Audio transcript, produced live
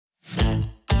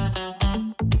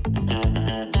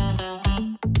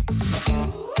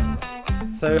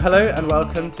So hello and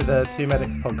welcome to the Two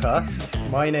Medics podcast.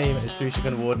 My name is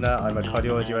Srishagan Wardner. I'm a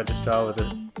cardiology registrar with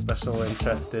a special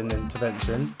interest in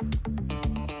intervention.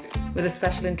 With a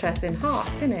special interest in hearts,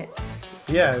 innit?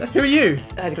 Yeah, who are you?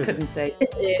 I couldn't say.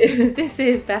 This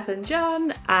is Beth and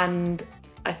John, and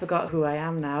I forgot who I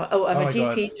am now. I'm a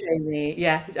GP trainee.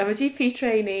 Yeah, I'm a GP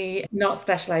trainee, not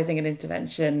specialising in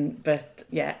intervention, but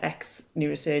yeah,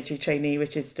 ex-neurosurgery trainee,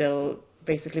 which is still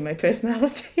basically my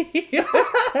personality.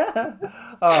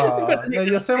 Oh, no,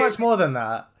 you're so much more than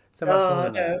that. So much more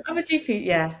than that. I'm a GP,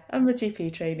 yeah. I'm a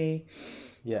GP trainee.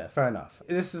 Yeah, fair enough.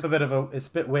 This is it's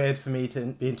a bit weird for me to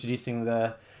be introducing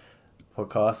the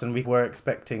podcast, and we were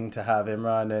expecting to have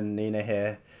Imran and Nina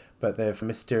here, but they've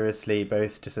mysteriously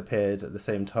both disappeared at the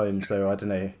same time, so I don't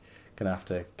know, gonna have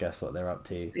to guess what they're up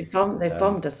to. They've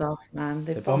bombed us off, man.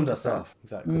 They bombed us off.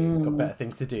 Exactly. Got better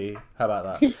things to do. How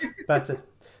about that?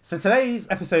 So today's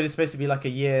episode is supposed to be like a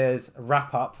year's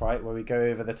wrap up, right? Where we go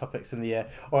over the topics from the year,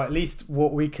 or at least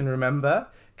what we can remember,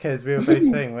 because we were both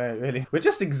saying we're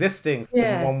just existing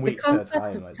from 1 week to a time. The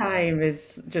concept of time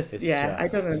is just,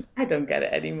 I don't get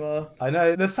it anymore. I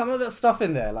know, there's some of that stuff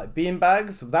in there, like bean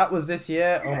bags, that was this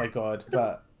year, oh my god,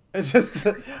 but it's just,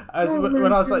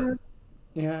 when I was like,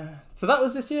 yeah. So that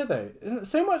was this year though. Isn't it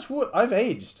so much I've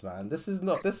aged, man. This is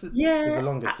the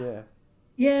longest year.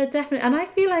 Yeah, definitely. And I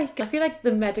feel like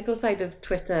the medical side of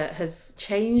Twitter has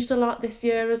changed a lot this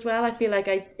year as well. I feel like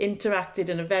I interacted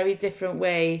in a very different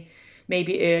way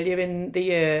maybe earlier in the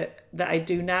year that I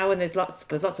do now, and there's lots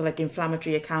of like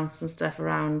inflammatory accounts and stuff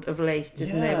around of late,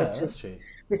 isn't there?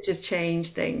 Which has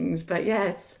changed things. But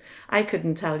yeah, I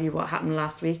couldn't tell you what happened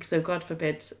last week, so God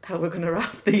forbid how we're going to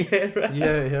wrap the year up.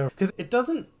 Yeah. Because it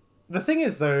doesn't... The thing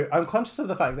is, though, I'm conscious of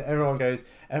the fact that everyone goes,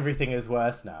 everything is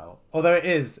worse now. Although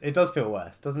it does feel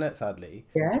worse, doesn't it, sadly?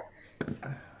 Yeah. Do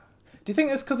you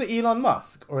think it's because of Elon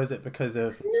Musk, or is it because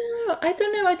of... No, I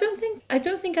don't know. I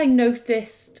don't think I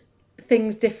noticed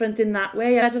things different in that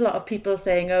way. I had a lot of people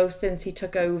saying, since he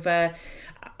took over,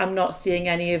 I'm not seeing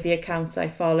any of the accounts I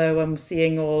follow. I'm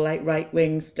seeing all like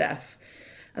right-wing stuff.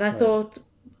 And I thought,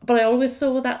 but I always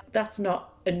saw that that's not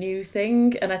a new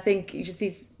thing, and I think you just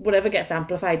whatever gets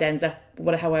amplified ends up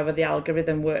however the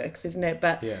algorithm works, isn't it?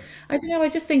 But yeah. I don't know, I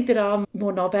just think there are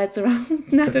more knobheads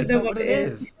around. I don't know what it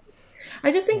is.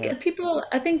 I just think people,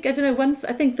 I think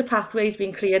the pathway's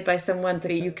been cleared by someone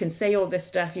you can say all this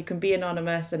stuff, you can be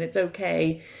anonymous and it's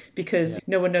okay because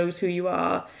no one knows who you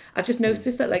are. I've just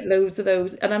noticed that like loads of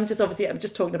those, and I'm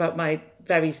just talking about my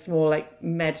very small like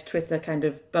med Twitter kind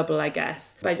of bubble, I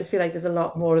guess. But I just feel like there's a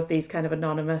lot more of these kind of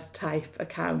anonymous type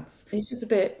accounts. It's just a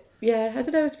bit, I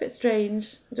don't know, it's a bit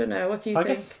strange. I don't know, what do you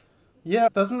think? Yeah,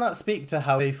 doesn't that speak to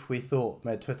how safe we thought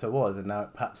med Twitter was, and now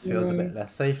it perhaps feels a bit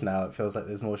less safe now? It feels like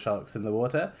there's more sharks in the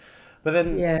water. But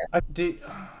then,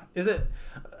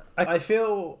 I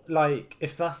feel like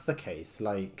if that's the case,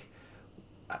 like,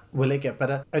 will it get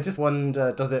better? I just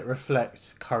wonder, does it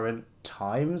reflect current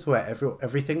times where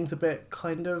everything's a bit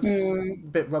kind of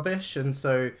bit rubbish? And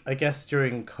so I guess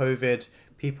during COVID,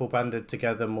 people banded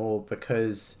together more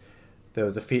because there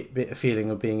was a feeling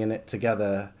of being in it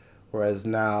together. Whereas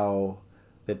now,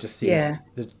 there just seems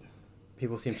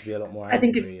people seem to be a lot more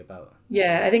angry about.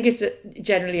 Yeah, I think it's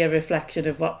generally a reflection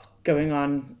of what's going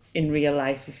on in real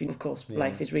life. Of course,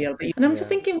 life is real. And I'm just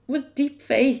thinking, was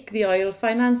deepfake the oil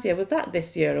financier? Was that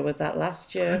this year or was that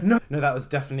last year? No, that was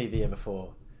definitely the year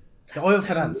before. The oil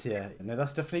financier. No,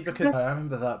 that's definitely because I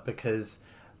remember that because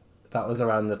that was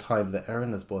around the time that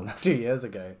Erin was born. That's 2 years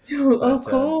ago. Of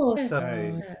course.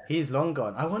 So he's long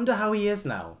gone. I wonder how he is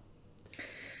now.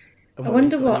 I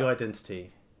wonder what new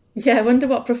identity. Yeah, I wonder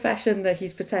what profession that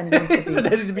he's pretending to be. He's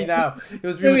pretending to be now. It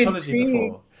was rheumatology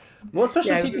before. What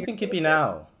specialty do you think he'd be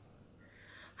now?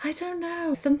 I don't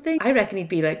know. Something. I reckon he'd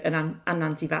be like an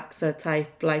anti-vaxxer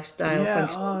type lifestyle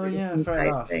functional fair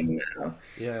enough. Thing now.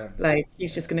 Yeah. Like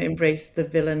he's just going to embrace the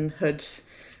villainhood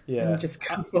and just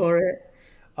go for it.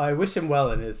 I wish him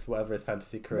well in his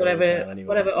fantasy career.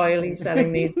 Whatever oil he's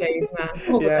selling these days, man.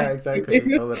 All the best.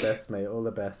 Exactly. All the best, mate. All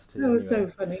the best. That was so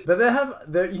funny.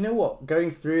 But you know what? Going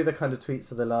through the kind of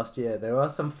tweets of the last year, there are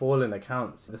some fallen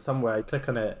accounts. There's some where I click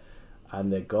on it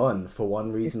and they're gone for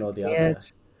one reason or the other.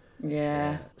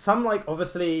 Yeah. Some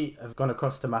obviously have gone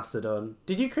across to Mastodon.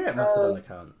 Did you create a Mastodon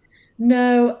account?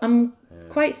 No, I'm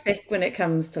quite thick when it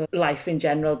comes to life in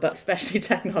general, but especially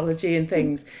technology and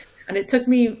things. And it took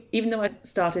me, even though I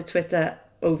started Twitter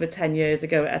over 10 years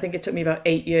ago, I think it took me about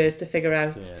 8 years to figure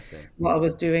out what I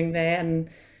was doing there, and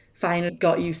finally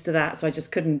got used to that. So I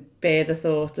just couldn't bear the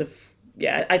thought of,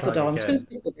 I thought, I'm just going to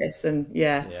stick with this. And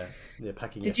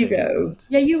packing. Did you go?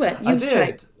 Yeah, you went.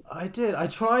 I did. I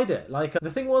tried it. Like,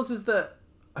 the thing is that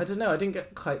I don't know. I didn't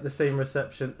get quite the same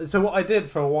reception. So what I did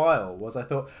for a while was I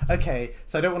thought, okay,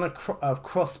 so I don't want to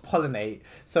cross pollinate.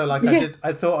 So like Yeah.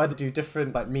 I thought I'd do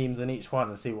different like memes on each one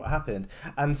and see what happened.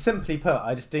 And simply put,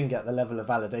 I just didn't get the level of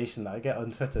validation that I get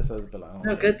on Twitter. So I was a bit like, oh,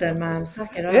 No good then, man.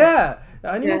 Suck it up. yeah,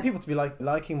 I only want Yeah. people to be like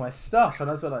liking my stuff, and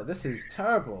I was a bit like, this is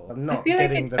terrible. I'm I not feel like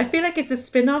getting it's I the feel like it's a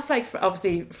spin-off. Like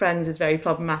obviously Friends is very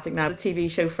problematic now. The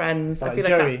TV show Friends. I like feel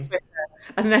like that's Joey. Twitter.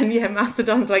 And then yeah,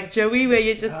 Mastodon's like Joey, where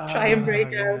you just try and Oh break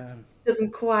out, yeah.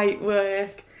 doesn't quite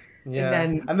work, and Yeah,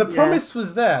 then and the yeah, promise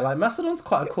was there. Like Mastodon's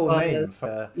quite a it cool name was. for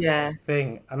a Yeah,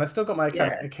 thing, and I still got my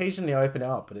account. yeah. Occasionally, I open it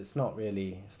up, but it's not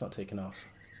really, it's not taken off.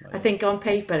 Not I yet. think on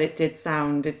paper it did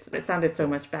sound it sounded so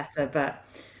much better, but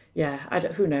yeah,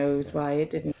 who knows why it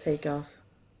didn't take off.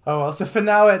 Oh well, so for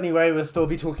now anyway, we'll still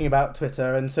be talking about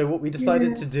Twitter, and so what we decided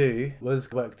Yeah. to do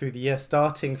was work through the year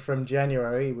starting from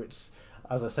January, which,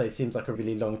 as I say, seems like a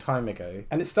really long time ago.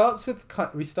 And it starts with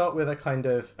we start with a kind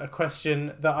of a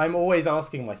question that I'm always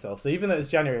asking myself. So even though it's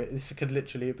January, this could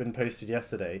literally have been posted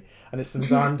yesterday, and it's from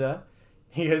Xander.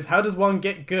 He goes, "How does one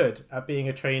get good at being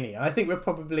a trainee?" And I think we're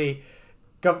probably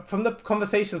from the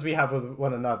conversations we have with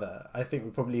one another, I think we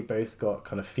probably both got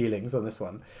kind of feelings on this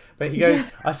one. But he goes, Yeah.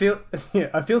 I feel yeah,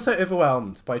 I feel so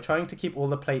overwhelmed by trying to keep all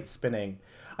the plates spinning.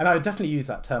 And I would definitely use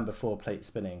that term before, plate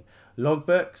spinning.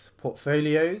 Logbooks,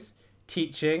 portfolios,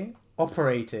 teaching,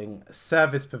 operating,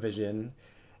 service provision,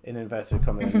 in inverted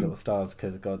commas and little stars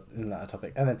because God, isn't that a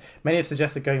topic? And then many have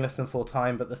suggested going less than full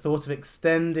time, but the thought of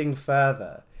extending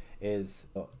further is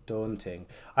daunting.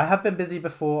 I have been busy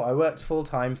before. I worked full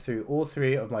time through all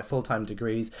three of my full time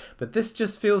degrees, but this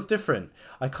just feels different.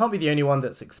 I can't be the only one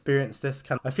that's experienced this.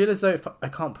 I feel as though if I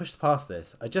can't push past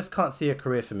this, I just can't see a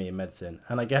career for me in medicine,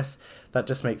 and I guess that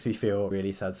just makes me feel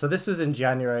really sad. So this was in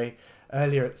January.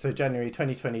 Earlier, so January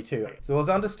 2022. So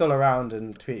Xander's still around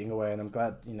and tweeting away, and I'm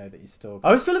glad, that he's still. I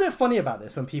always feel a bit funny about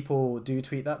this when people do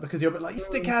tweet that, because you're a bit like, you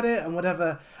stick at it and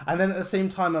whatever, and then at the same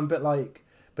time I'm a bit like,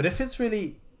 but if it's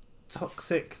really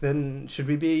toxic, then should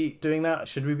we be doing that?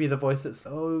 Should we be the voice that's,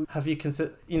 oh, have you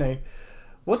considered,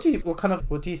 what do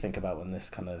you think about on this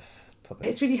kind of topic?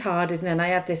 It's really hard, isn't it? And I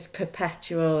have this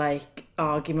perpetual like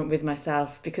argument with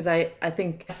myself because I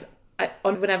think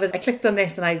whenever I clicked on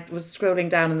this and I was scrolling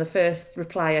down and the first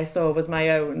reply I saw was my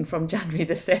own from January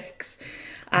the 6th.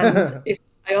 And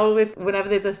I always, whenever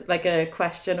there's a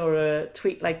question or a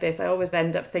tweet like this, I always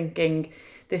end up thinking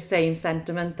this same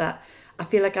sentiment that I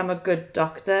feel like I'm a good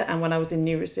doctor. And when I was in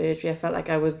neurosurgery, I felt like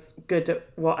I was good at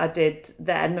what I did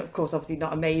then. Of course, obviously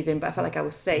not amazing, but I felt like I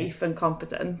was safe and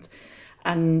competent.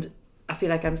 And I feel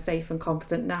like I'm safe and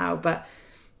competent now. But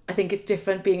I think it's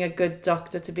different being a good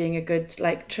doctor to being a good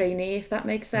like trainee, if that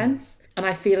makes sense. And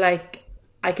I feel like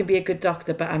I can be a good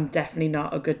doctor, but I'm definitely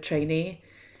not a good trainee.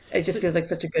 It just feels like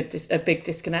such a big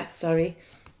disconnect. Sorry.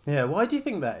 Yeah, why do you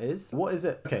think that is? What is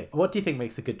it? Okay, what do you think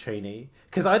makes a good trainee?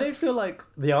 Because I don't feel like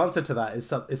the answer to that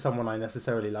is someone I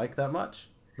necessarily like that much.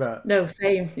 But No,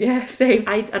 same. Yeah, same.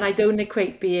 I don't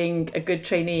equate being a good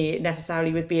trainee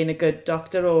necessarily with being a good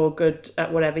doctor or good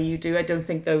at whatever you do. I don't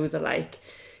think those are like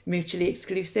mutually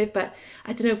exclusive. But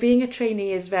I don't know, being a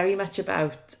trainee is very much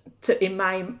about, in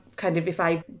my kind of, if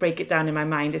I break it down in my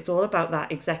mind, it's all about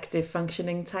that executive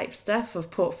functioning type stuff of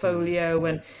portfolio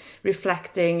and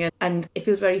reflecting. And it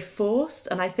feels very forced.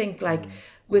 And I think like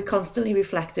we're constantly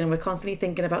reflecting and we're constantly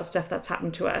thinking about stuff that's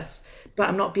happened to us, but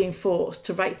I'm not being forced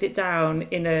to write it down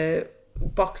in a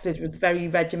boxes with very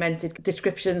regimented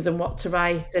descriptions and what to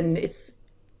write. And it's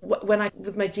when I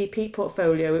with my GP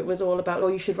portfolio, it was all about, oh,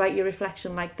 you should write your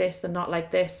reflection like this and not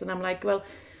like this. And I'm like, well,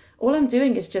 all I'm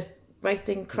doing is just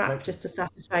writing crap reflection. just to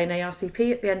satisfy an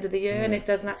ARCP at the end of the year, and it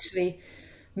doesn't actually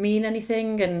mean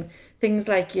anything. And things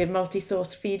like your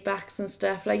multi-source feedbacks and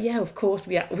stuff, like, yeah, of course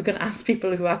we're going to ask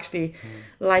people who actually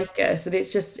like us. And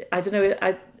it's just, I don't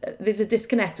know, there's a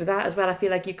disconnect with that as well. I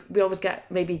feel like we always get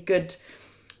maybe good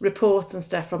reports and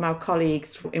stuff from our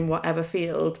colleagues in whatever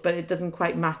field, but it doesn't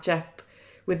quite match up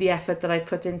with the effort that I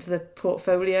put into the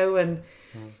portfolio. And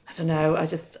I don't know,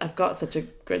 I've got such a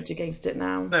grudge against it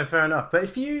now. No, fair enough. But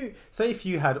if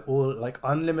you had all like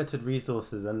unlimited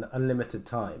resources and unlimited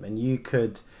time, and you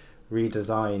could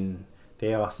redesign the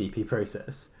ARCP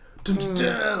process,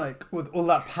 like with all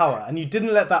that power, and you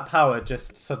didn't let that power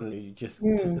just suddenly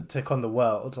take on the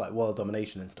world, like world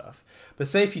domination and stuff. But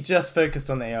say if you just focused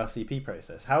on the ARCP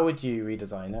process, how would you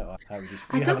redesign it? Or how would you?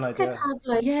 Do you have an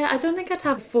idea? I don't think I'd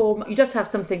have form. You'd have to have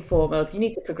something formal. You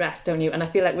need to progress, don't you? And I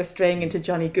feel like we're straying into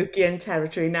Johnny Guckian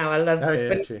territory now. I love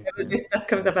True. when this stuff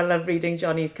comes up. I love reading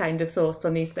Johnny's kind of thoughts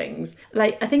on these things.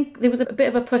 Like, I think there was a bit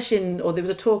of a push in, or there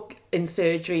was a talk in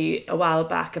surgery a while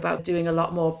back about doing a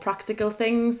lot more practical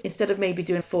things. Instead of maybe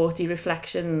doing 40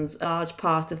 reflections, a large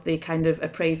part of the kind of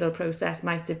appraisal process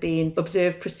might have been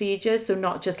observed procedures. So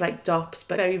not just like DOPS,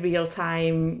 but very real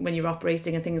time when you're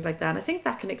operating and things like that. And I think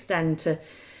that can extend to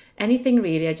anything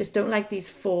really. I just don't like these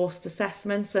forced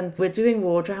assessments. And we're doing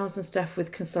ward rounds and stuff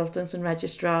with consultants and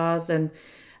registrars, and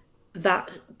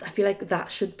that I feel like that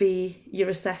should be your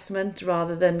assessment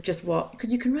rather than just what,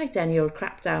 because you can write any old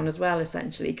crap down as well,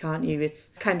 essentially, can't you? It's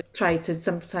kind of try to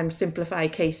sometimes simplify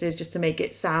cases just to make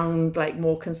it sound like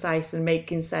more concise and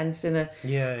making sense in a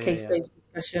case-based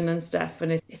discussion and stuff.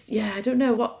 And it's I don't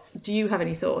know, what do you have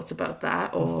any thoughts about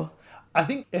that? Or I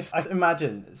think if I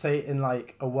imagine, say, in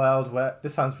like a world where,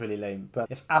 this sounds really lame, but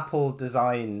if Apple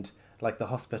designed like the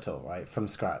hospital, right, from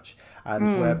scratch,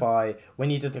 and whereby when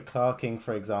you did the clerking,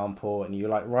 for example, and you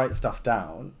like write stuff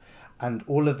down, and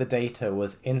all of the data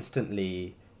was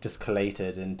instantly just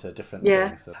collated into different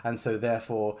things, and so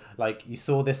therefore, like, you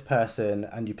saw this person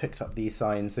and you picked up these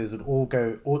signs, those would all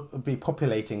be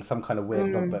populating some kind of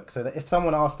weird logbook, so that if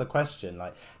someone asked the question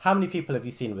like, how many people have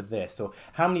you seen with this, or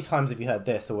how many times have you heard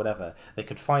this, or whatever, they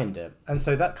could find it. And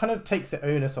so that kind of takes the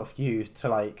onus off you to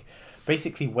like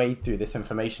basically wade through this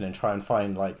information and try and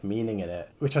find like meaning in it,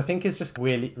 which I think is just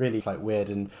really, really like weird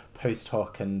and post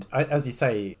hoc. And as you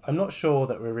say, I'm not sure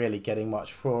that we're really getting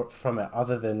much from it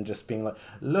other than just being like,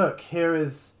 look, here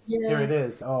it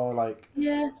is. Oh, like,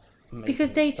 because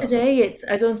day to day,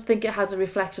 I don't think it has a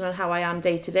reflection on how I am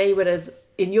day to day. Whereas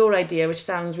in your idea, which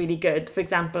sounds really good, for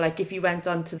example, like if you went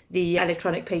onto the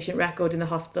electronic patient record in the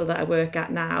hospital that I work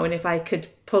at now, and if I could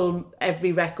pull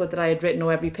every record that I had written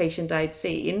or every patient I'd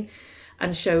seen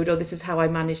and showed, oh, this is how I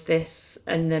managed this,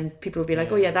 and then people would be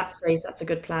like, oh yeah, that's safe, that's a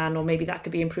good plan, or maybe that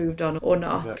could be improved on or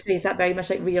not. Exactly. So is that very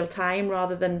much like real time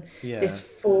rather than this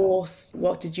force,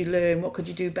 what did you learn, what could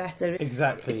you do better?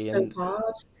 Exactly. It's so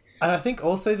hard. And I think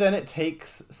also then it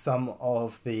takes some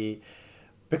of the,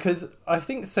 because I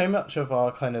think so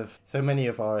many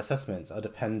of our assessments are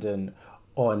dependent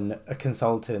on a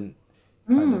consultant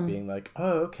kind of being like,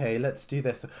 oh, okay, let's do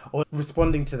this, or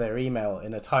responding to their email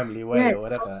in a timely way, or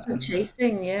whatever. Constant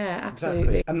chasing, absolutely.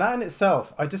 Exactly. And that in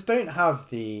itself, I just don't have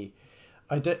the.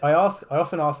 I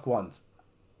often ask once,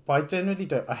 but I generally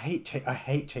don't. I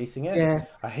hate chasing it. Yeah,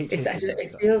 I hate chasing it.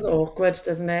 It feels awkward,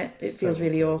 doesn't it? It feels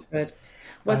really awkward.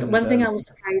 One thing I was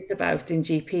surprised about in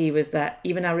GP was that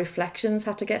even our reflections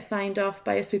had to get signed off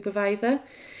by a supervisor,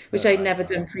 which I'd never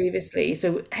done previously.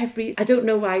 So I don't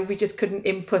know why we just couldn't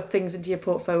input things into your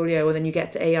portfolio and then you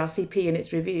get to ARCP and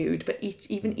it's reviewed. But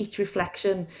each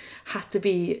reflection had to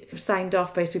be signed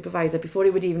off by a supervisor before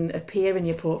it would even appear in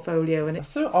your portfolio. And it's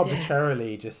so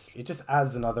arbitrarily, it just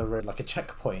adds another, like a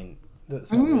checkpoint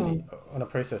that's not really on a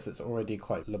process that's already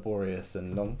quite laborious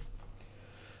and long.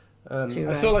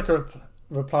 I saw like a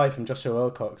reply from Joshua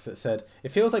Wilcox that said,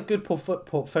 it feels like good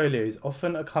portfolios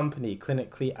often accompany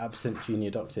clinically absent junior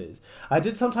doctors. I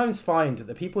did sometimes find that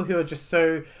the people who are just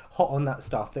so hot on that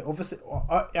stuff, they obviously,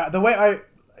 the way I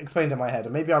explained in my head,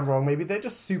 and maybe I'm wrong, maybe they're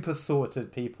just super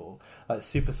sorted people, but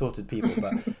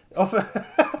often,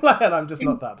 and I'm just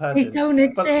not that person. They don't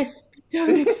exist.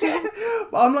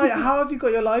 But I'm like, how have you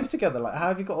got your life together? Like, how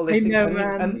have you got all these things?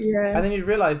 And then you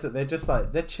realise that they're just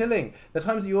like, they're chilling. The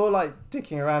times you're like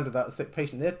dicking around with that sick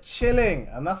patient, they're chilling,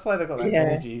 and that's why they've got that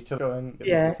energy to go and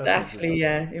to actually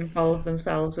involve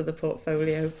themselves with the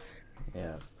portfolio.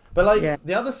 Yeah, but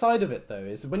the other side of it though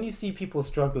is when you see people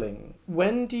struggling,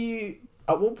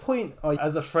 at what point are you,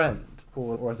 as a friend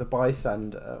or as a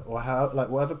bystander, or how, like,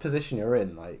 whatever position you're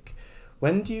in, like,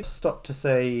 when do you stop to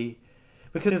say,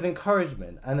 because there's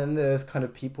encouragement and then there's kind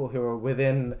of people who are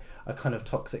within a kind of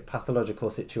toxic pathological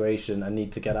situation and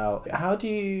need to get out.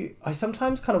 I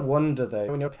sometimes kind of wonder though,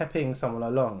 when you're pepping someone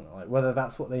along, like whether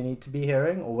that's what they need to be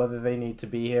hearing or whether they need to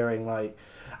be hearing like,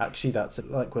 actually that's,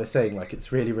 like we're saying, like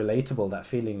it's really relatable, that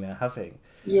feeling they're having.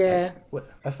 Yeah.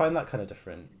 I find that kind of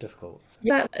difficult.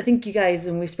 Yeah, I think you guys,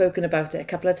 and we've spoken about it a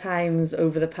couple of times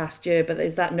over the past year, but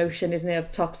there's that notion, isn't it,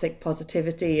 of toxic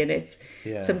positivity,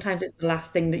 and sometimes it's the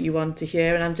last thing that you want to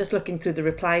hear. And I'm just looking through the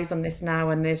replies on this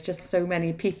now, and there's just so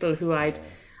many people who I'd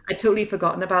totally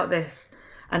forgotten about this.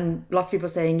 And lots of people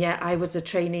saying, I was a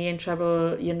trainee in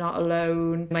trouble, you're not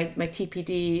alone. My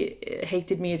TPD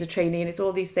hated me as a trainee, and it's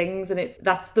all these things. And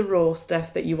that's the raw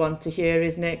stuff that you want to hear,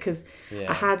 isn't it? Because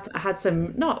I had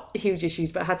some, not huge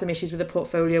issues, but I had some issues with the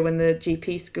portfolio when the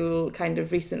GP school kind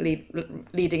of recently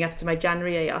leading up to my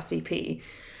January ARCP.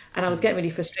 And I was getting really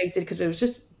frustrated because it was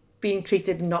just being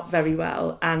treated not very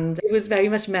well, and it was very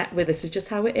much met with, this is just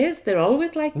how it is, they're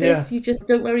always like this, you just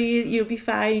don't worry, you'll be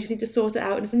fine, you just need to sort it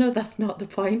out. And it's, no, that's not the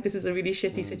point, this is a really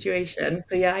shitty situation.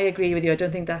 So yeah, I agree with you. I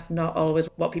don't think that's not always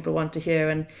what people want to hear,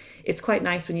 and it's quite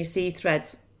nice when you see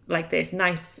threads like this.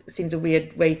 Nice seems a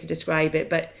weird way to describe it,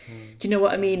 but do you know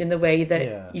what I mean, in the way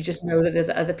that you just know that there's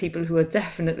other people who are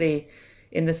definitely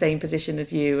in the same position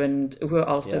as you and who are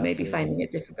also maybe finding it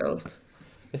difficult.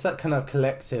 It's that kind of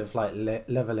collective, like,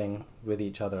 leveling with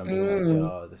each other and being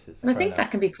like, oh, this is. And I think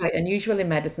that can be quite unusual in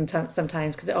medicine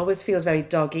sometimes, because it always feels very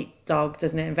dog eat dog,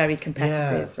 doesn't it? And very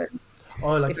competitive. Yeah.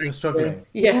 Oh, like you're struggling.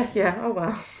 Yeah. Oh,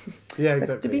 well. Yeah,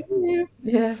 exactly. To be you.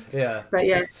 Yeah. But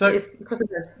yeah, so it's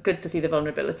good to see the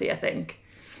vulnerability, I think.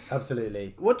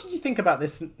 Absolutely. What did you think about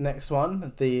this next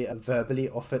one, the verbally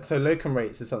offered? So locum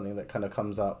rates is something that kind of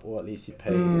comes up, or at least you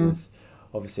pay is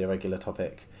obviously a regular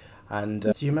topic. And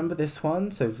do you remember this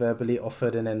one? So verbally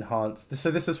offered an enhanced... So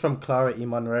this was from Clara E.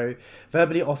 Munro.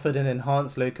 Verbally offered an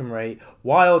enhanced locum rate,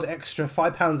 wild extra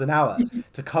 £5 an hour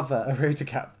to cover a rota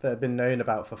cap that had been known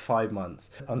about for 5 months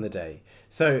on the day.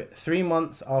 So 3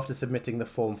 months after submitting the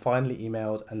form, finally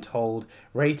emailed and told,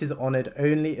 rate is honoured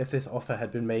only if this offer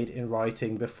had been made in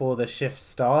writing before the shift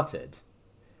started.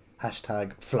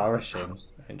 Hashtag flourishing.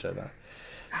 I enjoy that.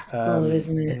 That's bull,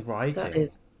 isn't it? In writing. That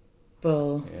is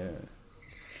bull. Yeah.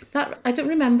 That, I don't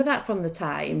remember that from the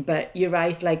time, but you're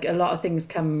right, like a lot of things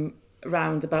come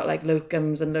around about like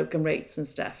locums and locum rates and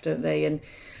stuff, don't they? And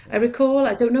I recall,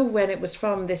 I don't know when it was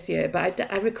from this year, but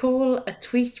I recall a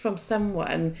tweet from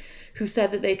someone who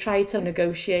said that they tried to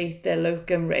negotiate their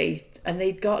locum rate and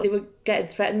they were getting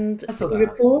threatened to be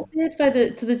reported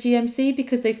to the GMC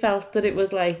because they felt that it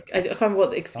was like, I can't remember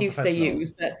what the excuse they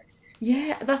used, but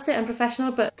yeah, that's it,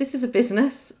 unprofessional. But this is a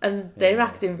business and they're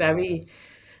acting very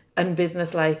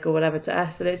unbusinesslike or whatever to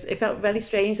us, and it felt very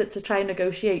strange that to try and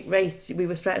negotiate rates we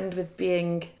were threatened with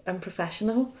being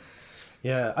unprofessional.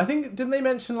 Yeah, I think, didn't they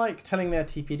mention like telling their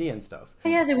TPD and stuff?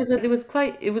 Yeah, it was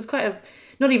quite a,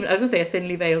 not even, I was gonna say a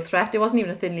thinly veiled threat. It wasn't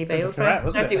even a thinly veiled threat.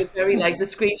 It was very like, the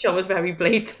screenshot was very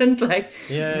blatant, like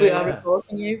we are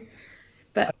reporting you.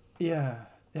 But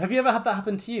have you ever had that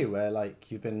happen to you, where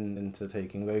like you've been into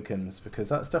taking locums? Because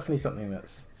that's definitely something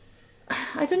that's,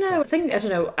 I don't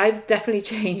know. I've definitely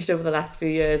changed over the last few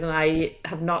years, and I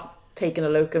have not taken a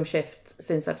locum shift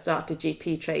since I've started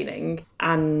GP training,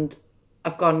 and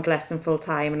I've gone less than full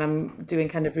time, and I'm doing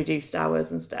kind of reduced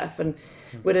hours and stuff. And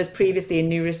whereas previously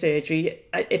in neurosurgery,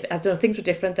 I don't know, things were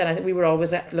different then. I think we were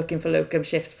always looking for locum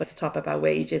shifts to top up our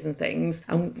wages and things.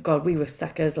 And God, we were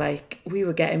suckers. Like, we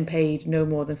were getting paid no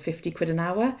more than 50 quid an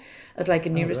hour as like a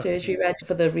neurosurgery reg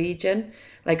for the region,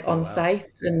 like on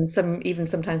site, and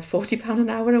sometimes £40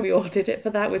 an hour, and we all did it for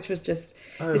that, which was just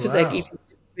was like even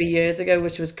 3 years ago,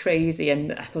 which was crazy.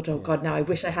 And I thought, oh God, now I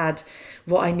wish I had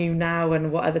what I knew now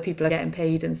and what other people are getting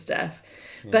paid and stuff.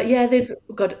 But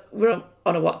we're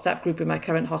on a WhatsApp group in my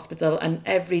current hospital, and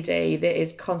every day there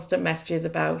is constant messages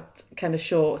about kind of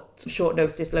short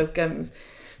notice locums.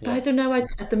 But I don't know,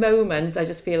 at the moment I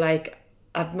just feel like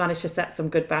I've managed to set some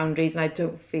good boundaries, and I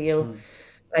don't feel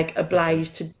like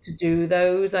obliged to do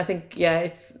those. I think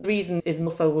it's reason is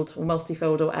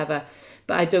multifold or whatever,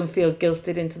 but I don't feel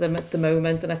guilted into them at the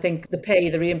moment. And I think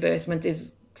the reimbursement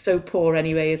is so poor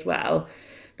anyway as well,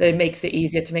 that it makes it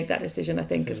easier to make that decision, I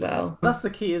think, as well. That's the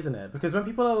key, isn't it? Because when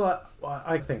people are like,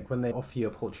 I think when they offer you a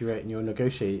paltry rate and you're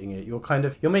negotiating it,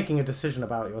 you're making a decision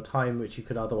about your time, which you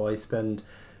could otherwise spend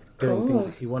doing things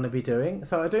that you want to be doing.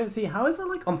 So I don't see, how is that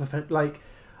like unprofessional? Like,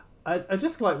 I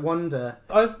just like wonder,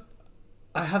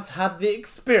 I have had the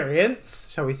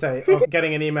experience, shall we say, of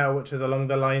getting an email which is along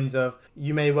the lines of,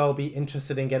 you may well be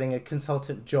interested in getting a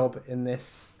consultant job in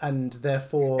this, and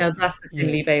therefore... Now that's a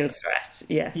thinly veiled threat,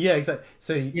 yeah. Yeah, exactly.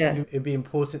 So it'd be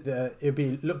important that it'd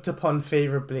be looked upon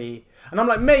favourably. And I'm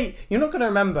like, mate, you're not going to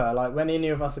remember like when any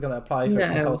of us are going to apply for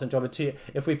a consultant job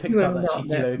if we picked up that cheeky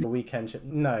local weekend ship.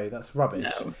 No, that's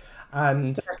rubbish. No.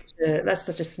 And that's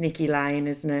such a sneaky line,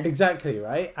 isn't it? Exactly,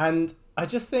 right? And I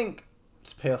just think...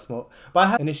 just pay us more. But I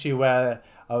had an issue where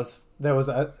there was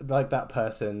that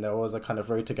person, there was a kind of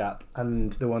rota gap,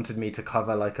 and they wanted me to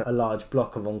cover like a large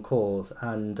block of on-calls,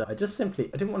 and I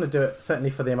didn't want to do it, certainly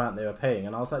for the amount they were paying.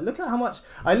 And I was like, look at how much,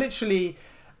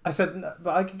 I said,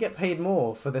 but I could get paid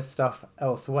more for this stuff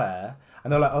elsewhere.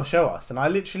 And they're like, oh, show us. And I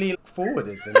literally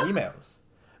forwarded them emails.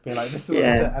 Being like, this is what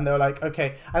is it? And they were like,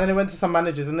 okay. And then I went to some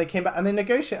managers and they came back and they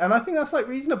negotiated. And I think that's like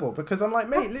reasonable, because I'm like,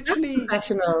 mate, literally. That's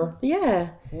professional. Yeah.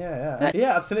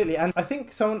 Yeah, absolutely. And I think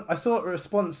I saw a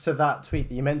response to that tweet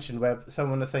that you mentioned where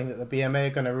someone was saying that the BMA are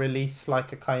going to release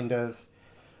like a kind of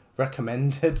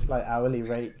recommended like hourly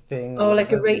rate thing or Oh,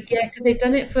 like a whatever. rate, yeah, because they've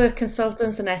done it for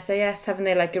consultants and SAS, haven't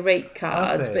they? Like a rate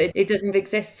Have card, but they? it doesn't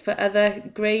exist for other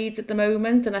grades at the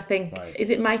moment. And I think, Right. is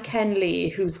it Mike Henley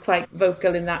who's quite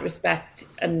vocal in that respect?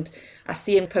 And I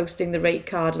see him posting the rate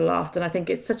card a lot. And I think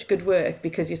it's such good work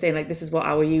because you're saying, like, this is what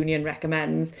our union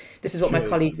recommends, this is what my True.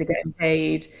 colleagues are getting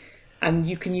paid, and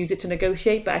you can use it to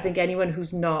negotiate. But I think anyone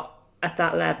who's not at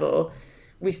that level,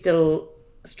 we still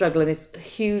struggle, and it's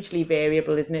hugely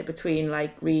variable, isn't it, between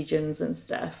like regions and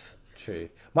stuff. True.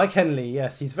 Mike Henley,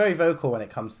 yes, he's very vocal when it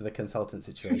comes to the consultant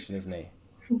situation, isn't he?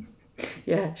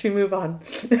 Yeah, should we move on?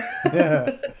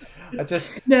 Yeah. I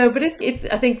just, No, but it's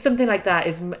I think something like that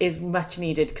is much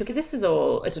needed because this is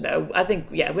all, I don't know, I think,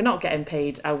 yeah, we're not getting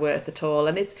paid our worth at all.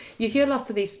 And it's, you hear lots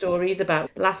of these stories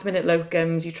about last minute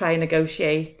locums, you try and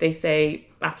negotiate, they say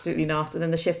absolutely not, and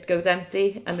then the shift goes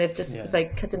empty and they've just, yeah. it's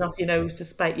like cutting off your nose to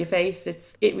spite your face.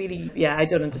 It really, yeah, I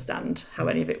don't understand how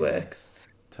any of it works.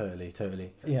 Totally,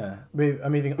 totally. Yeah,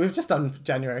 I'm moving. We've just done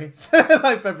January, so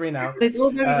like February now. It's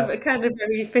all very kind of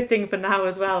very fitting for now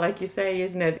as well, like you say,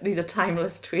 isn't it? These are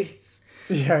timeless tweets.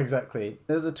 Yeah, exactly.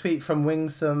 There's a tweet from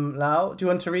Wingsome Lau. Do you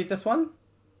want to read this one?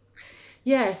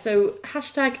 Yeah, so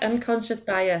hashtag unconscious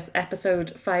bias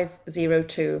episode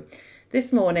 502.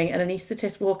 This morning, an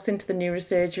anaesthetist walks into the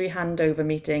neurosurgery handover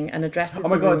meeting and addresses Oh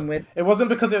my the God, room with, it wasn't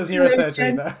because it was "Hello, neurosurgery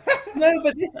gents." though. No,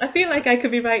 but this, I feel like I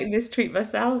could be writing this tweet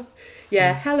myself.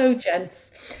 Yeah, hello,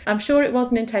 gents. I'm sure it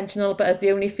wasn't intentional, but as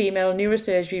the only female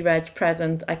neurosurgery reg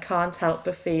present, I can't help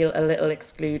but feel a little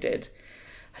excluded.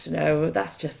 I don't know,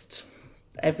 that's just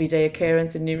everyday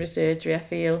occurrence in neurosurgery, I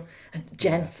feel. And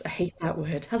gents, I hate that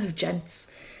word. Hello, gents.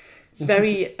 It's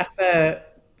very upper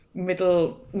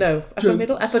middle, no, upper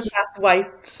middle, upper class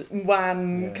white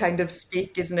wan Yeah, kind of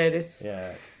speak, isn't it? It's,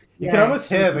 yeah. You can yeah, almost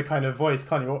hear the kind of voice,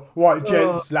 can't you? Right, oh,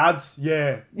 gents, lads,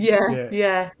 yeah, yeah, yeah.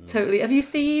 yeah, totally. Have you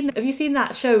seen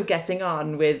that show Getting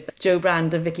On with Joe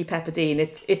Brand and Vicky Pepperdine?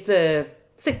 It's a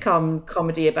sitcom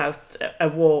comedy about a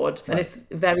ward, and Right. it's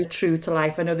very true to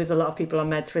life. I know there's a lot of people on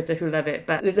Med Twitter who love it,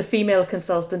 but there's a female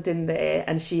consultant in there,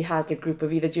 and she has a group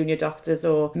of either junior doctors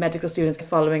or medical students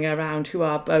following her around who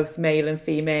are both male and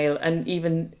female, and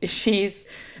even she's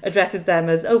addresses them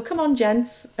as, "Oh, come on,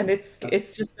 gents," and it's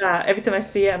just that every time I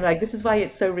see it, I'm like, this is why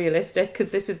it's so realistic because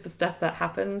this is the stuff that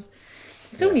happens.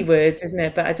 It's Yeah, only words, isn't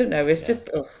it? But I don't know. It's yeah. just,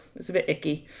 oh, it's a bit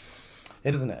icky.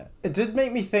 It isn't it? It did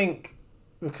make me think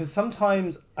because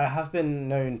sometimes I have been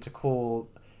known to call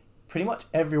pretty much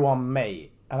everyone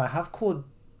mate, and I have called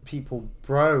people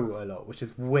bro a lot, which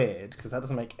is weird because that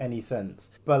doesn't make any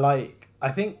sense. But like, I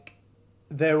think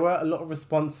there were a lot of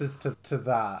responses to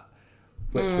that,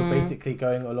 which were basically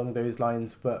going along those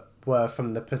lines, but were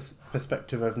from the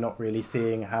perspective of not really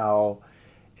seeing how,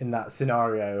 in that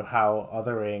scenario, how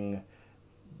othering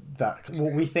that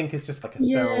what we think is just like a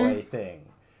Yeah, throwaway thing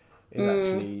is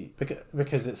actually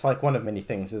because it's like one of many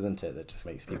things, isn't it, that just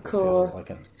makes of people feel course. like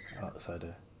an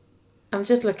outsider. I'm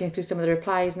just looking through some of the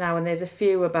replies now, and there's a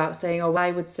few about saying, "Oh,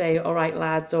 I would say, all right,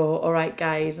 lads," or "all right,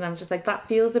 guys," and I'm just like, that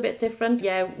feels a bit different.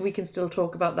 Yeah, we can still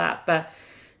talk about that, but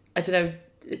I don't know.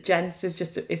 Gents is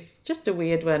just, it's just a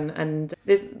weird one, and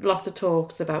there's lots of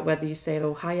talks about whether you say,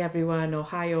 "Oh, hi everyone," or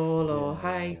 "Hi all," or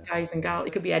 "Hi Yeah, guys and gals."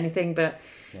 It could be anything, but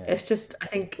yeah, it's just, I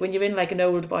think when you're in like an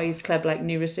old boys club like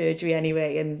neurosurgery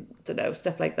anyway, and I don't know,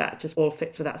 stuff like that just all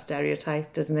fits with that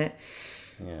stereotype, doesn't it?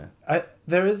 yeah.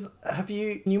 There is. Have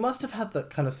you? You must have had that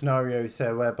kind of scenario,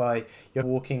 so whereby you're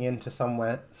walking into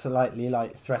somewhere slightly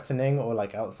like threatening or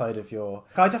like outside of your.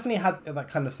 I definitely had that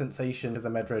kind of sensation as a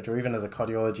med reg or even as a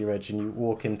cardiology reg, and you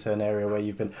walk into an area where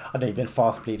you've been, I don't know, you've been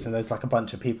fast bleeped, and there's like a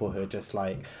bunch of people who are just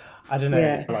like, I don't know,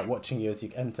 Yeah. like watching you as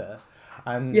you enter,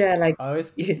 and Yeah, like, I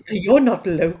always. you're not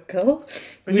local.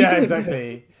 We Yeah, don't know who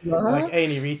exactly. you Like are.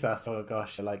 A&E recess, oh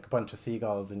gosh, like a bunch of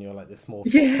seagulls and you're like this small.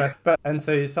 Yeah. But and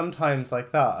so sometimes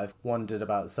like that, I've wondered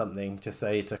about something to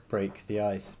say to break the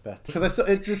ice. But because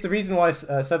it's just the reason why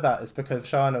I said that is because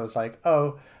Shana was like,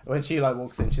 oh, when she like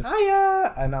walks in, she's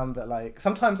hiya, and I'm but like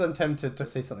sometimes I'm tempted to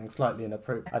say something slightly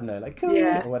inappropriate. I don't know, like cool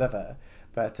Yeah. or whatever.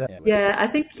 But Yeah, I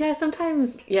think,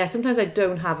 sometimes I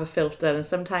don't have a filter, and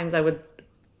sometimes I would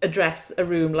address a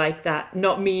room like that,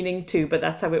 not meaning to, but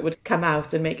that's how it would come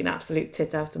out and make an absolute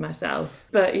tit out of myself.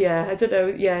 But yeah, I don't know.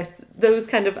 Yeah, those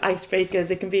kind of icebreakers,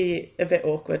 they can be a bit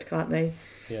awkward, can't they?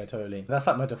 yeah, totally. That's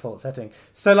like my default setting.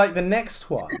 So like the next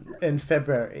one in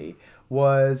February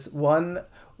was one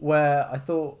where I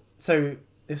thought, so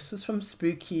this was from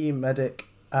Spooky Medic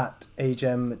at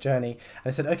AGEM Journey. And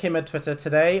I said, okay, Med Twitter,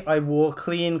 today I wore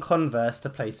clean Converse to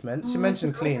placement. She Oh, I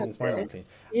mentioned forgot clean, about is mine not this. clean?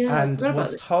 Yeah, I And forgot about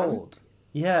was this one. told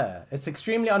Yeah, it's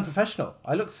extremely unprofessional.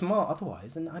 I look smart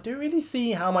otherwise, and I don't really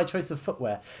see how my choice of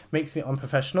footwear makes me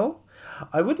unprofessional.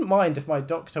 I wouldn't mind if my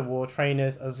doctor wore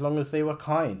trainers as long as they were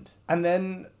kind. And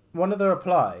then one of the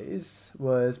replies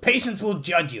was, "Patients will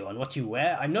judge you on what you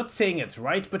wear. I'm not saying it's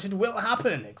right, but it will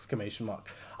happen!" Exclamation mark.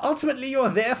 Ultimately, you're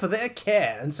there for their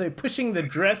care, and so pushing the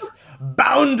dress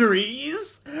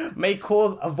boundaries may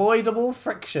cause avoidable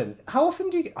friction. How often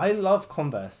do you... I love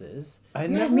Converses. I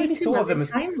never me really too, thought man. of them They're as...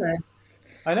 timeless.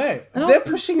 I know. And They're also,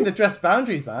 pushing the dress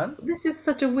boundaries, man. this is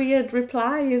such a weird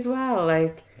reply as well.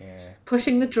 Like, Yeah.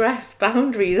 pushing the dress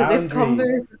boundaries as if Boundaries. Converse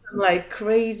is some like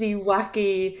crazy,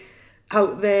 wacky,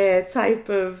 out there type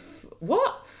of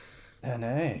what? I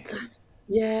know.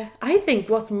 Yeah, I think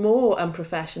what's more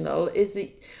unprofessional is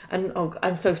and oh,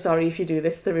 I'm so sorry if you do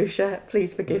this, Therusha,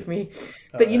 please forgive me.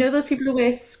 But you Uh, know those people who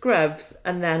wear scrubs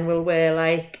and then will wear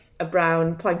like a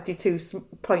brown pointy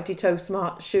toe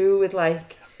smart shoe with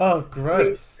like oh,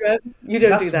 green gross. scrubs? You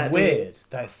don't do That's that, do you? weird.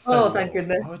 That is so Oh, thank weird.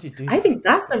 Why would goodness. you do I that? think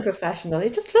that's unprofessional.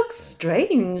 It just looks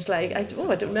strange. Like Yeah, it's I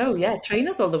really don't odd. know. Yeah,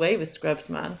 trainers all the way with scrubs,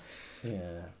 man.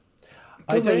 Yeah.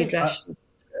 I Don't wear your don't... dress shoes with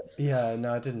scrubs. yeah,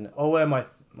 no, I didn't. I wear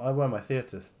my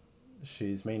theatre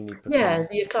shoes mainly Yeah,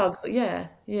 because... your clogs. Yeah,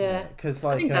 yeah, yeah. because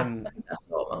I think that's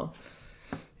normal.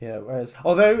 yeah, whereas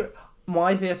although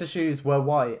my theatre shoes were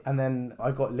white and then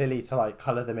I got Lily to like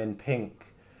colour them in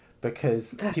pink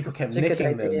because people That's kept such a good nicking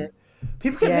idea. them.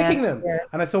 People kept nicking Yeah, them. yeah,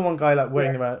 And I saw one guy like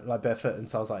wearing yeah, them out like barefoot and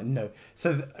so I was like, no.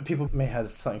 So people may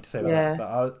have something to say about that.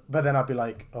 yeah, But then I'd be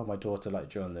like, oh, my daughter like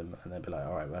drew on them and they'd be like,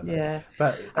 all right, whatever. yeah.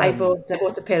 But I bought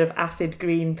a pair of acid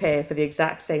green pair for the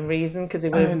exact same reason because they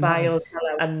were oh, vile nice.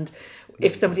 colour, and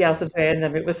if Really somebody else busted. was wearing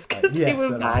them, it was Like, because they yes, were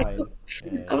they're vile. mine.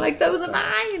 Yeah, I'm yeah, like, yeah. those are Fair.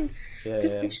 mine. Yeah,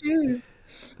 Just yeah. the shoes.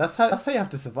 That's how you have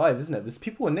to survive, isn't it? Because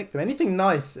people will nick them. Anything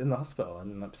nice in the hospital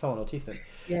and like someone will teeth them.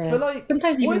 Yeah. But like,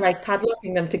 Sometimes what even is... like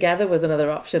padlocking them together was another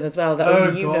option as well that only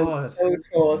oh you know the God. code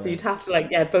for. So Yeah. you'd have to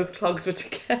like, yeah, both clogs were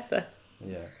together.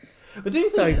 Yeah. But do you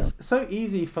think Sorry, no. it's so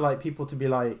easy for like people to be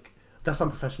like, that's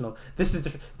unprofessional, this is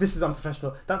different, this is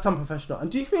unprofessional, that's unprofessional?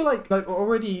 And do you feel like we're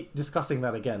already discussing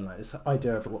that again, like this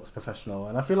idea of what's professional?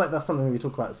 And I feel like that's something we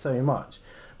talk about so much.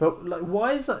 But like,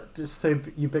 why is that just so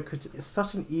ubiquitous? It's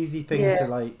such an easy thing to Yeah.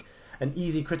 like, an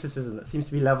easy criticism that seems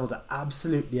to be leveled at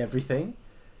absolutely everything.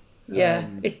 Yeah,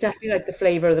 Um, it's definitely like the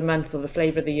flavor of the month or the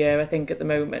flavor of the year, I think, at the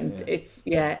moment. yeah, It's,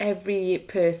 yeah, every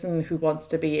person who wants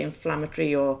to be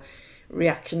inflammatory or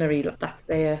reactionary, like, that's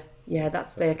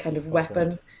that's their the kind key of buzzword.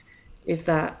 weapon, is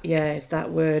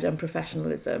that word,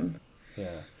 unprofessionalism.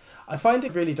 Yeah. I find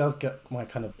it really does get my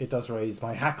kind of, it does raise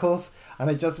my hackles and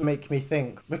it does make me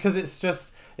think because it's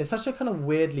such a kind of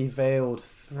weirdly veiled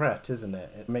threat, isn't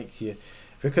it? It makes you,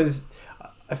 because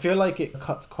I feel like it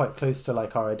cuts quite close to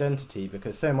like our identity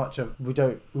because so much of, we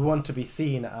want to be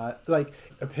seen as, like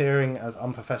appearing as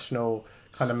unprofessional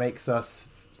kind of makes us,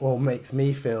 or makes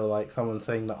me feel like someone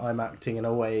saying that I'm acting in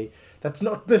a way that's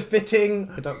not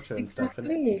befitting a doctor and stuff, and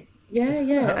Exactly. Yeah, it's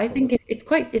kind of yeah. I hurtful. think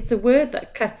it's a word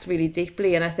that cuts really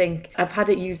deeply. And I think I've had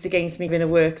it used against me in a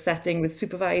work setting with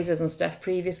supervisors and stuff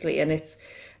previously.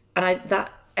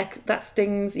 That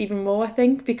stings even more, I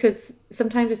think, because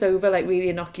sometimes it's over like really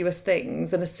innocuous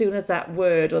things. And as soon as that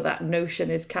word or that notion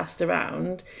is cast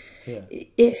around, Yeah.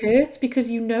 it hurts because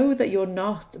you know that you're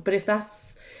not. But if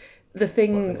that's the What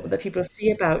thing the... that people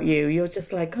see about you, you're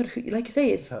just like, God, like you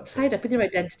say, it's tied exactly. up with your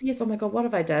identity. It's, oh my God, what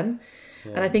have I done?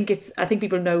 And Yeah. I think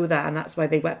people know that, and that's why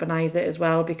they weaponize it as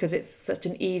well, because it's such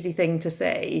an easy thing to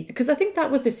say. Because I think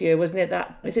that was this year, wasn't it?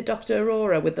 That is it, Dr.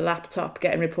 Aurora with the laptop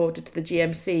getting reported to the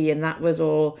GMC, and that was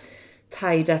all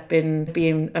tied up in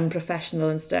being unprofessional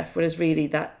and stuff. Whereas really,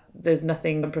 that there's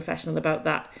nothing unprofessional about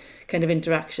that kind of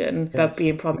interaction Yeah, about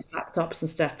being promised laptops and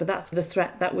stuff. But that's the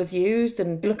threat that was used,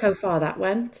 and look how far that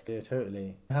went. yeah,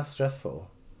 totally. How stressful,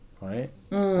 right?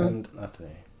 And I don't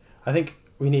know. I think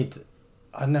we need.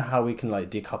 I don't know how we can like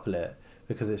decouple it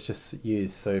because it's just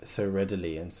used so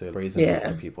readily and so brazenly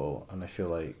by Yeah. people, and I feel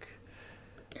like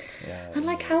yeah, And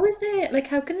like, how is there, like,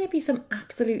 how can there be some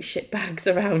absolute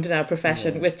shitbags around in our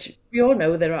profession, yeah, which we all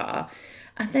know there are,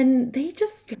 and then they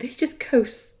just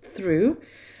coast through,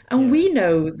 and yeah, we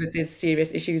know that there's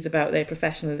serious issues about their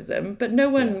professionalism, but no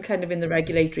yeah, one kind of in the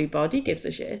regulatory body gives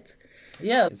a shit.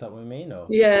 yeah. Is that what I mean? Or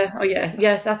Yeah, oh yeah,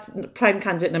 yeah, that's prime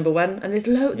candidate number one, and there's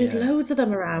yeah, loads of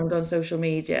them around on social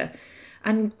media,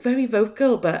 and very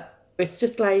vocal, but it's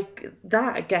just like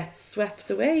that gets swept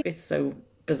away. It's so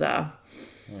bizarre.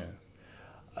 yeah.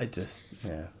 I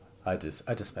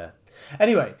despair.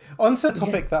 Anyway, on to a Yeah.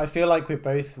 topic that I feel like we're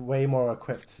both way more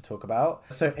equipped to talk about.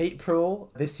 So April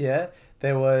this year,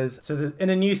 in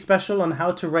a new special on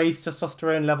how to raise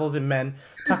testosterone levels in men,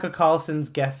 Tucker Carlson's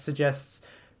guest suggests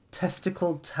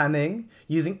testicle tanning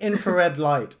using infrared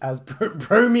light as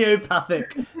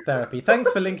bromeopathic therapy.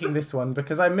 Thanks for linking this one,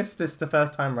 because I missed this the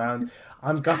first time round.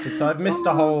 I'm gutted. So I've missed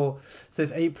so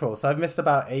it's April. So I've missed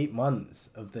about 8 months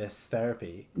of this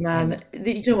therapy. Man,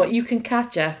 you know what? You can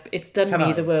catch up. It's done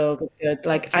me the world of good.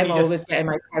 Like, I'm always getting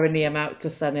my perineum out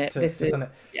to sun it.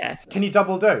 Yeah. Can you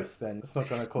double dose then? It's not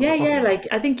going to cause a problem. Yeah. Like,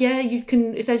 I think, you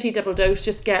can essentially double dose.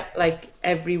 Just get like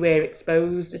everywhere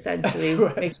exposed, essentially.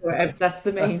 Make sure that's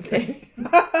the main thing.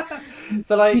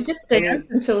 So like, you just stay out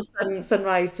until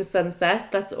sunrise to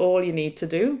sunset. That's all you need to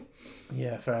do.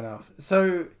 Yeah, fair enough.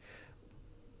 So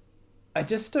I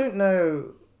just don't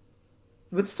know,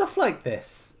 with stuff like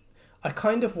this, I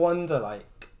kind of wonder,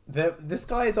 like, this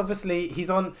guy is obviously, he's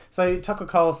on, so Tucker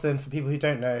Carlson, for people who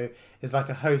don't know, is like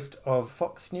a host of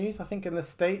Fox News, I think, in the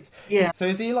States. Yeah. So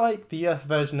is he like the US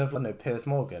version of, I don't know, Piers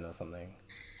Morgan or something?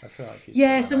 I feel like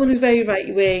he's someone who's very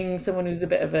right-wing, someone who's a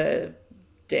bit of a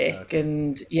dick,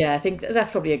 and I think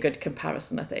that's probably a good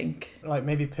comparison, I think. Like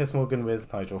maybe Piers Morgan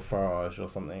with Nigel Farage or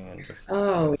something, and just...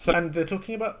 and they're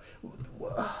talking about...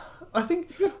 I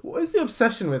think, what is the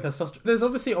obsession with testosterone? There's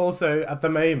obviously also, at the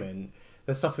moment,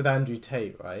 there's stuff with Andrew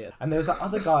Tate, right? And there's that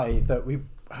other guy that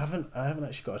I haven't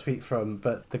actually got a tweet from,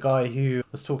 but the guy who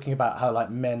was talking about how, like,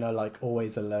 men are, like,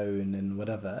 always alone and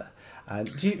whatever.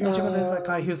 And do you remember there's that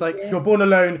guy who's like, you're born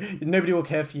alone, nobody will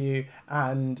care for you,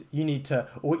 and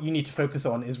what you need to focus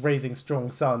on is raising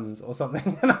strong sons or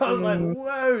something. And I was like,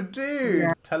 whoa,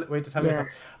 dude, way to tell yourself.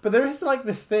 But there is like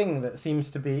this thing that seems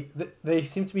to be, they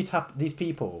seem to be these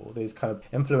people, these kind of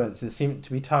influencers seem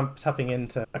to be tapping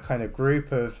into a kind of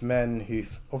group of men who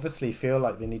obviously feel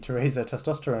like they need to raise their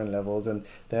testosterone levels, and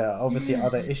there are obviously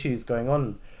other issues going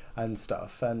on and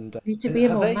stuff, and need to be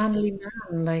a more manly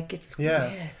man, like, it's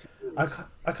weird.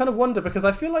 I kind of wonder, because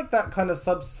I feel like that kind of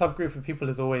subgroup of people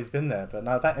has always been there, but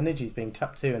now that energy is being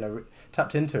tapped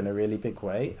into in a really big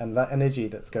way, and that energy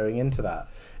that's going into that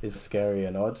is scary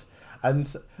and odd.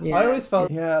 And I always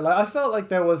felt I felt like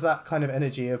there was that kind of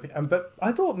energy but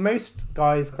I thought most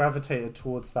guys gravitated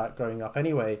towards that growing up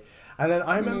anyway. And then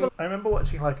I remember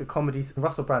watching like a comedy.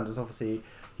 Russell Brand is obviously,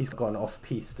 he's gone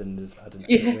off-piste and is, I don't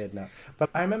know, weird now.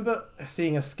 But I remember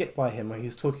seeing a skit by him where he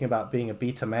was talking about being a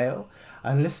beta male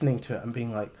and listening to it and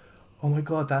being like, oh my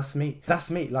God, that's me.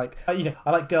 Like, I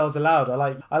like Girls Aloud.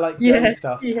 I like girly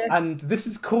stuff. Yeah. And this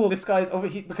is cool. This guy's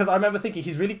obviously, because I remember thinking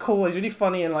he's really cool. He's really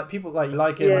funny, and like people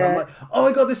like him. Yeah. And I'm like, oh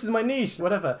my God, this is my niche,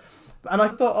 whatever. And I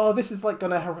thought, oh, this is like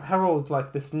going to herald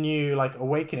like this new like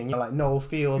awakening, like Noel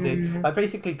Fielding, like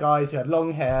basically guys who had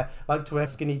long hair, like to wear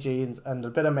skinny jeans and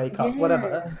a bit of makeup,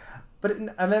 whatever. But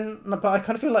I kind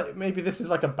of feel like maybe this is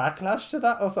like a backlash to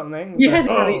that or something. Yeah,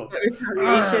 it's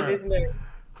retaliation, isn't it?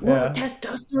 More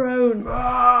testosterone.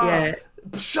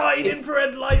 Shine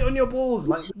infrared light on your balls.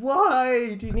 Like,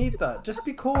 why do you need that? Just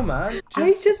be cool, man.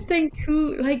 I just think,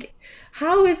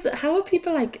 how are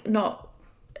people like not?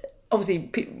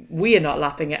 Obviously, we are not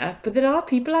lapping it up, but there are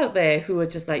people out there who are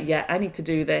just like, I need to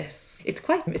do this. It's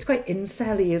quite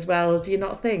incel-y as well. Do you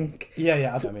not think?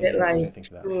 Yeah. I mean, I think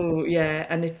that.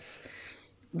 And it's.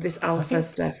 This alpha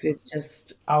stuff is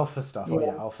just... Alpha stuff,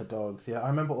 alpha dogs. Yeah, I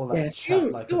remember all that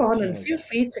chat. Go on and feel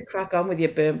free to crack on with your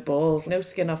burnt balls. No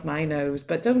skin off my nose,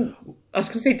 but don't... I was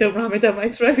going to say don't ram it down my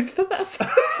throat, but that's...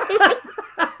 That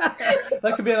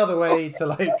could be another way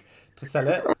to sell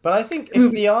it. But I think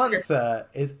if the answer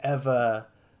is ever...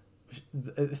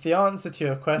 If the answer to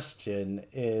your question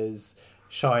is...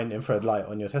 shine infrared light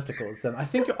on your testicles, then I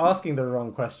think you're asking the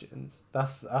wrong questions. I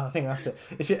think that's it.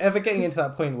 If you're ever getting into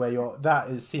that point where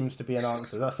seems to be an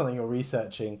answer, that's something you're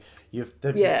researching, you've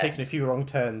taken a few wrong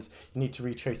turns, you need to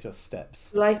retrace your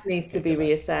steps. Life needs to be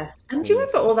reassessed. And do you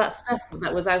remember all that stuff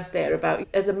that was out there about,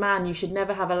 as a man, you should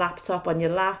never have a laptop on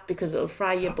your lap because it'll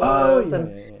fry your balls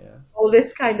all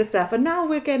this kind of stuff. And now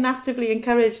we're getting actively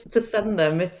encouraged to sun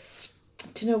them. It's,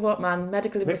 do you know what, man?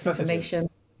 Medical misinformation.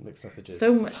 Mixed messages.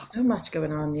 So much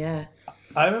going on, yeah.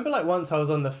 I remember like once I was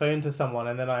on the phone to someone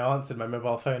and then I answered my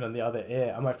mobile phone on the other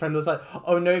ear, and my friend was like,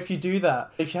 oh no, if you do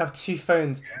that, if you have two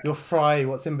phones, you'll fry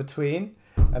what's in between.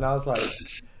 And I was like,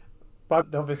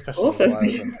 but the obvious question was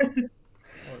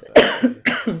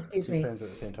excuse me. Two phones at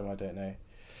the same time, I don't know.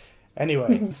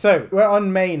 Anyway, so we're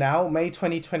on May now, May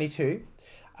 2022.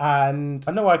 And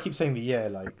I know why I keep saying the year,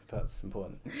 like, that's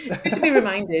important. It's good to be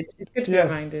reminded.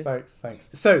 Thanks.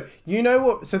 So, you know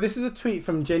what? So this is a tweet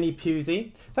from Jenny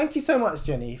Pusey. Thank you so much,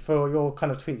 Jenny, for your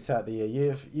kind of tweets throughout the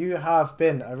year. You have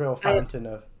been a real fountain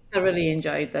of... I really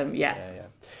enjoyed them, yeah.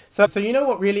 So you know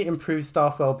what really improves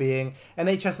staff well-being?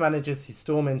 NHS managers who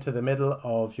storm into the middle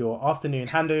of your afternoon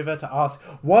handover to ask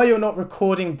why you're not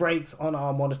recording breaks on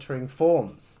our monitoring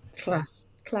forms. Class.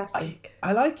 Classic.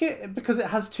 I like it because it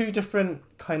has three different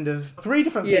Yeah.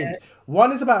 themes.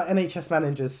 One is about NHS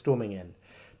managers storming in.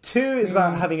 Two is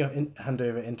about having a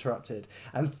handover interrupted.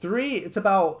 And three, it's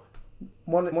about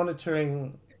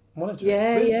monitoring.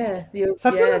 Yeah, yeah. So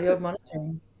I feel like The old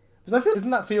monitoring. doesn't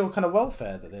that feel kind of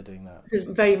welfare that they're doing that? He's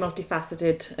very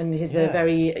multifaceted and he's a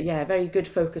Yeah. very good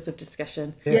focus of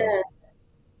discussion. Yeah.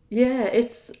 Yeah,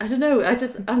 I don't know.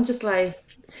 I'm just like,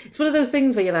 it's one of those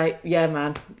things where you're like, yeah,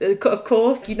 man, of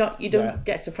course. You Yeah. don't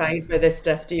get surprised by this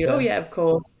stuff, do you? Oh Yeah. yeah, of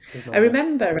course. It's I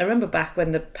normal. remember back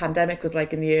when the pandemic was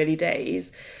like in the early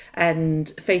days, and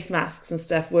face masks and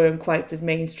stuff weren't quite as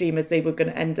mainstream as they were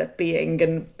going to end up being,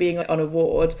 and being on a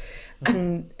ward.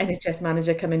 And NHS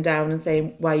manager coming down and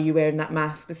saying, "Why are you wearing that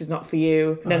mask? This is not for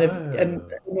you." And Oh.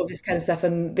 all this kind of stuff.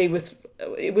 And it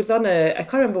was on I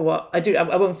can't remember what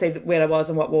I won't say where I was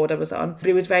and what ward I was on, but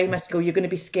it was very much you're going to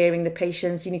be scaring the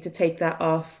patients. You need to take that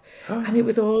off. And it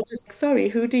was all just, sorry,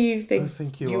 who do you I think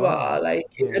think you you are. are? Like,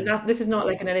 and Yeah. this is not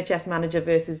like an NHS manager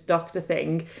versus doctor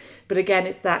thing. But again,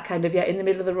 it's that kind of, in the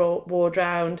middle of the ward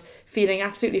round, feeling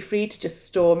absolutely free to just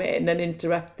storm in and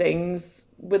interrupt things.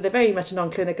 Well, they're very much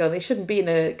non-clinical. They shouldn't be in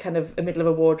a kind of a middle of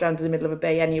a ward round in the middle of a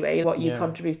bay anyway. What are you Yeah.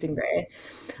 contributing there?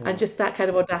 And just that kind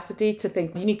of audacity to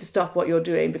think you need to stop what you're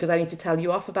doing because I need to tell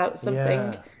you off about something.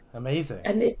 Yeah. Amazing.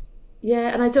 And it's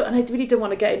and I really don't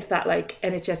want to get into that like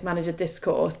NHS manager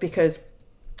discourse because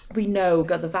we know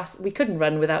we couldn't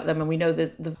run without them, and we know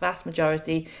the vast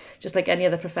majority, just like any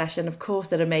other profession, of course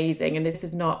they're amazing, and this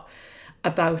is not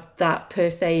about that per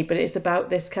se, but it's about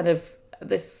this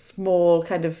small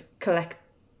kind of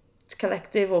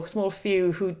collective or small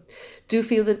few who do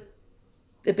feel the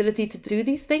ability to do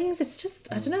these things. It's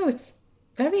just, I don't know, it's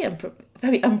very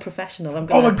unprofessional. I'm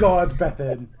Oh my gonna God,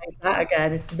 Bethan. use that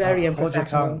again. It's very Hold your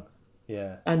tongue. unprofessional.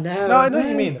 Yeah. I know. No, I know what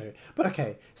you No, mean though. But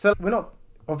okay, so we're not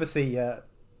obviously we're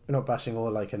not bashing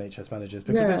all like NHS managers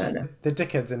because no. they're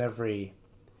dickheads in every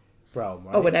realm,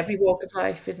 Oh, in right? every walk of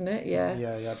life, isn't it? Yeah.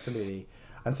 Yeah, yeah, absolutely.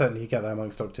 And certainly you get that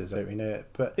amongst doctors, don't we know it?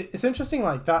 But it's interesting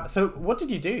like that. So what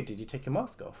did you do? Did you take your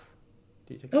mask off?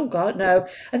 Did you take it Oh off? God, no.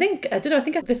 I don't know. I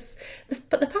think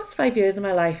but the past 5 years of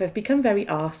my life, I've become very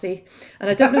arsey, and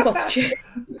I don't know what's changed.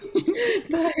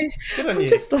 But Good on I'm you.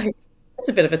 just like, it's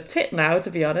a bit of a tit now,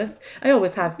 to be honest. I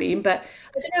always have been, but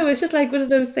I don't know. It's just like one of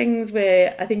those things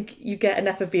where I think you get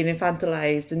enough of being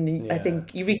infantilized, and I Yeah.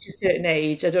 think you reach a certain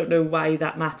age. I don't know why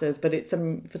that matters, but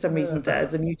for some reason Fair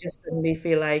does, enough. and you just suddenly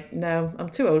feel like, no, I'm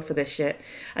too old for this shit.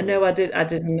 I know Yeah. I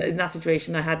didn't in that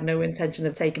situation. I had no intention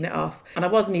of taking it off, and I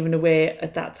wasn't even aware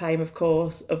at that time, of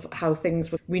course, of how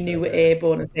things were. We knew were Okay.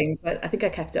 airborne and things, but I think I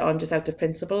kept it on just out of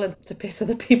principle and to piss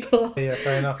other people off. Yeah,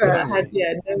 fair enough. But Good I on had,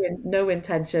 you. no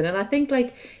intention. And I think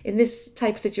like in this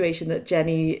type of situation that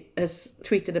Jenny has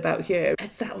tweeted about here,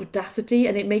 it's that audacity,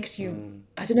 and it makes you,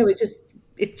 I don't know,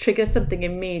 it triggers something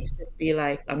in me to just be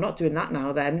like, I'm not doing that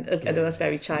now then. I know that's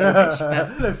very childish,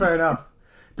 but No, fair enough.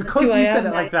 that's who Because I you said am it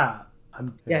now. like that.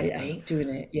 Yeah, I ain't doing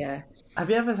it. Yeah. Have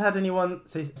you ever had anyone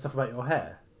say stuff about your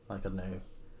hair? Like, I don't know.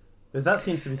 Because that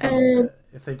seems to be something Um, that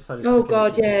if they decided to Oh take an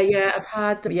God, issue with. yeah. I've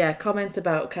had comments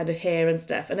about kind of hair and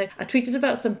stuff, and I tweeted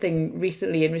about something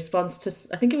recently in response to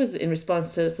I think it was in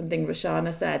response to something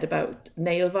Roshana said about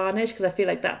nail varnish because I feel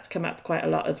like that's come up quite a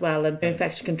lot as well, and Right.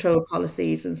 infection control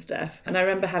policies and stuff. And I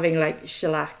remember having like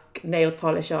shellac nail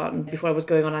polish on before I was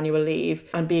going on annual leave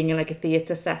and being in like a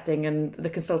theatre setting, and the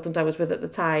consultant I was with at the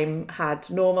time had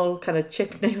normal kind of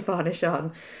chip nail varnish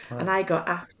on, and Right. I got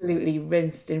absolutely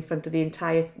rinsed in front of the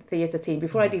entire theatre team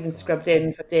before I'd Oh even God. scrubbed in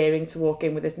for daring to walk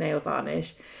in with this nail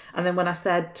varnish. And then when I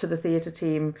said to the theatre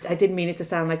team, I didn't mean it to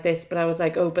sound like this, but I was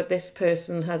like, oh, but this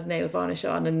person has nail varnish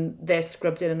on and they're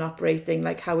scrubbed in and operating.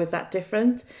 Like, how is that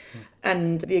different?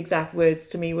 And the exact words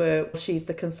to me were, she's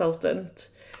the consultant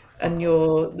Fuck and off.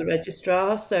 you're the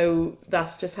registrar. So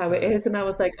that's just how it So is. And I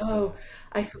was like, oh,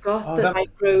 I forgot oh that that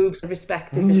microbes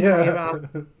respected this yeah. hierarchy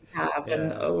have,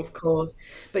 and Yeah. oh, of course.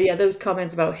 But yeah, those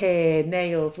comments about hair,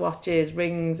 nails, watches,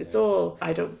 rings, it's Yeah. all,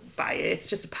 I don't buy it. It's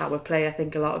just a power play, I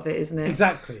think, a lot of it, isn't it?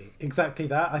 Exactly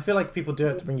that. I feel like people do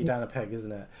it to bring you down a peg,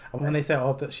 isn't it? And when they say,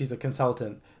 "Oh, that she's a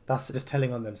consultant," that's just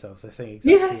telling on themselves. They're saying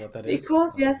Yeah, exactly what that of is.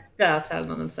 course, yeah. They are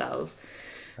telling on themselves.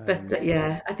 But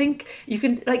yeah, I think you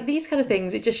can, like these kind of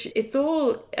things, it's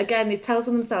all, again, it tells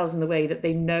on themselves in the way that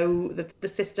they know that the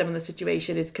system and the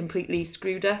situation is completely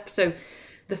screwed up. So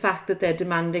the fact that they're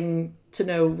demanding to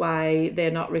know why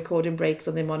they're not recording breaks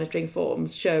on their monitoring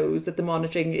forms shows that the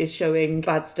monitoring is showing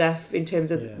bad stuff in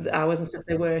terms of the hours and stuff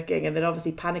they're working, and they're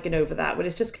obviously panicking over that. But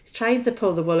it's trying to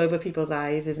pull the wool over people's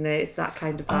eyes, isn't it? It's that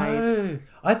kind of vibe.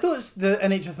 Oh, I thought the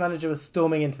NHS manager was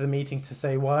storming into the meeting to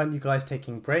say, "Why aren't you guys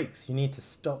taking breaks? You need to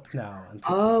stop now and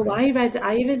take Oh, breaks."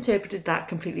 I've interpreted that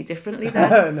completely differently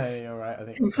then. No, you're right. I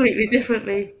think Completely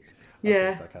differently. I think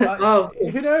Yeah. it's okay. Oh, Who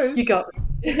you knows? got me.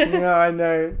 Yeah, I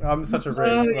know. I'm such a Oh,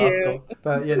 rogue yeah. rascal.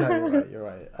 But yeah, no, you're right. You're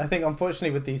right. I think unfortunately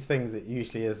with these things, it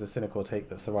usually is the cynical take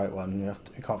that's the right one.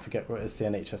 You can't forget what it's the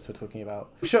NHS we're talking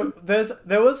about. Sure.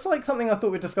 There was like something I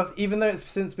thought we'd discuss, even though it's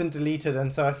since been deleted,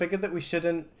 and so I figured that we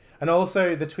shouldn't. And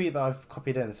also the tweet that I've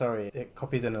copied in. Sorry, it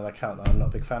copies in an account that I'm not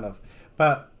a big fan of,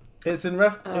 but it's in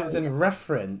it was in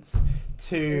reference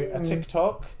to a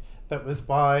TikTok that was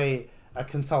by a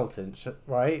consultant,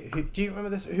 right? Do you remember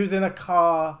this? Who's in a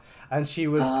car and she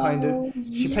was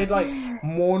she played like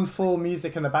mournful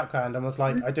music in the background and was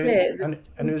like, I don't,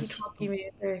 and it was Talkie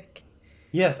music.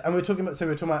 yes, and we're talking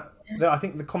about I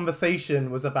think the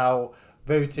conversation was about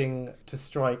voting to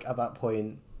strike at that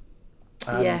point,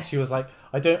 and she was like,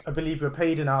 I believe we're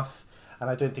paid enough. And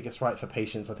I don't think it's right for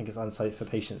patients. I think it's unsafe for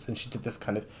patients. And she did this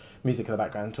kind of music in the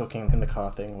background, talking in the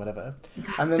car thing, whatever.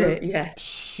 And then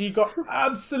she got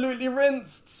absolutely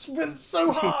rinsed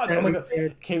so hard. Oh my God.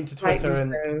 Came to Twitter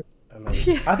and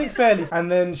amazing. I think fairly. And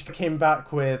then she came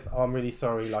back with, oh, I'm really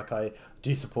sorry. Like, I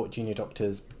do support junior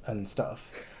doctors and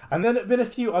stuff. And then there have been a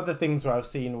few other things where I've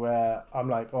seen where I'm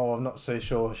like, oh, I'm not so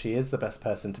sure she is the best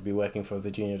person to be working for as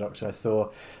a junior doctor. I saw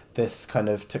this kind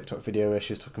of TikTok video where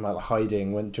she was talking about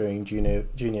hiding during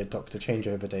junior doctor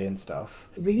changeover day and stuff.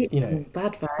 Really,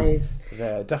 bad vibes.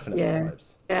 Yeah, definitely bad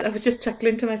vibes. Yeah, I was just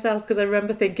chuckling to myself because I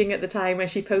remember thinking at the time when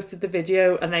she posted the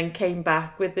video and then came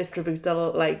back with this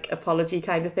brutal like apology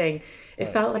kind of thing. It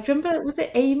felt like, remember, was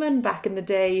it Eamon back in the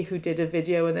day who did a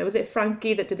video, and there was it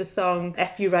Frankie that did a song,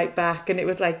 F You Right Back, and it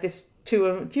was like this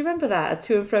do you remember that? A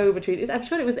to and fro between, I'm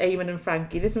sure it was Eamon and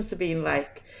Frankie. This must have been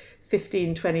like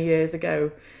 15, 20 years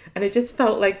ago. And it just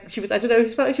felt like she was, I don't know, it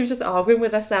felt like she was just arguing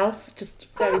with herself, just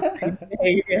very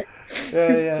behaviour.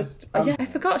 I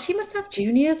forgot she must have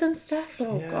juniors and stuff.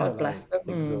 Oh, God bless them.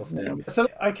 Exhausting. So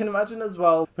I can imagine as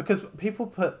well, because people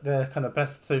put their kind of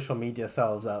best social media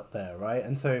selves out there, right?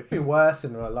 And so it'd be worse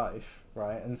in real life,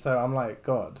 right? And so I'm like,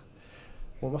 God,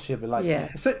 what must she be like?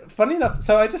 Yeah. So funny enough,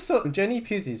 so I just saw Jenny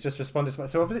Pusey's just responded to my.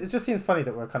 So obviously it just seems funny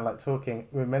that we're kind of like talking.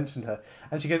 We mentioned her,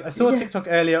 and she goes, "I saw a TikTok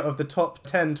earlier of the top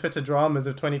 10 Twitter dramas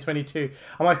of 2022,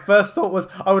 and my first thought was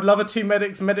I would love a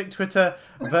medic Twitter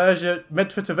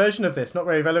version of this. Not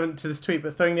very relevant to this tweet,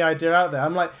 but throwing the idea out there.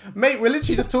 I'm like, mate, we're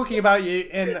literally just talking about you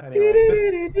in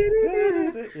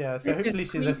anyway. Yeah. So hopefully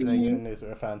she's listening and knows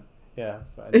we're a fan. Yeah.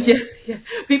 Yeah.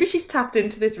 Maybe she's tapped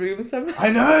into this room somehow. I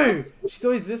know. She's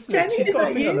always listening. Jenny, she's got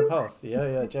a finger on the you? pulse.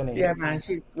 Yeah, Jenny. Yeah, man,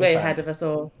 she's way ahead of us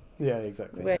all. Yeah,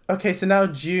 exactly. Okay, so now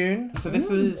June. So this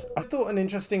was, I thought, an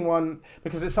interesting one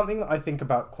because it's something that I think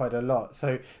about quite a lot.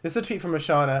 So this is a tweet from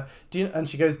Roshana, and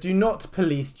she goes, "Do not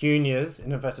police juniors,"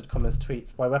 in inverted commas,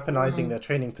 tweets by weaponizing their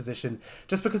training position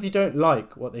just because you don't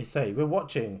like what they say. We're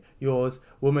watching yours,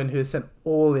 woman who has sent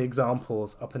all the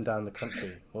examples up and down the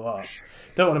country. Wow.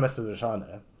 Don't want to mess with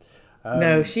Roshana.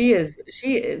 No, she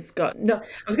is got no.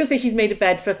 I was going to say she's made a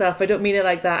bed for herself. I don't mean it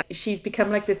like that. She's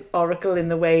become like this oracle in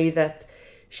the way that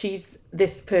she's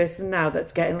this person now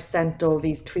that's getting sent all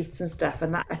these tweets and stuff,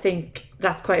 and that, I think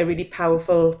that's quite a really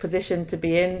powerful position to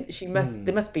be in.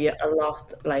 There must be a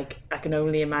lot, like I can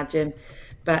only imagine,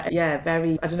 but yeah,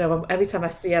 very. I don't know. Every time I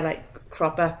see her like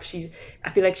crop up, I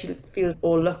feel like she feels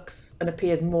or looks and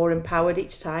appears more empowered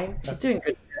each time. She's doing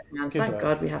good work, man. Thank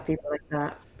God we have people like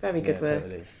that. Very good work.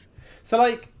 Totally. So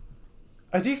like,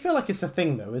 I do feel like it's a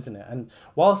thing though, isn't it? And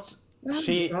whilst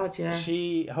she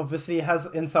obviously has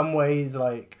in some ways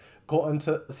like gotten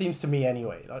to, seems to me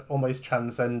anyway, like almost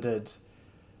transcended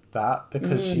that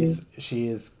because she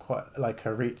is quite like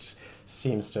her reach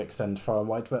seems to extend far and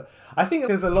wide. But I think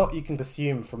there's a lot you can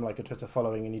assume from like a Twitter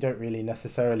following, and you don't really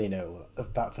necessarily know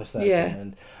of that for certain. Yeah.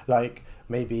 And like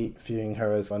maybe viewing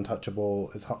her as untouchable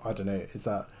is, I don't know, is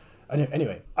that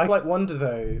anyway. I like wonder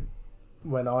though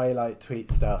when I like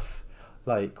tweet stuff,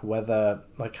 like whether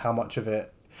like how much of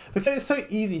it, because it's so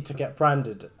easy to get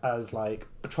branded as like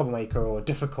a troublemaker or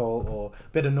difficult or a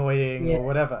bit annoying or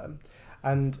whatever,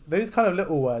 and those kind of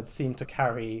little words seem to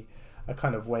carry a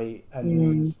kind of weight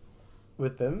and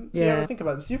with them. Do you ever think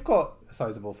about this? You've got a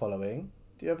sizable following.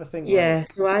 Do you ever think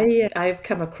so I've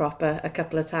come a cropper a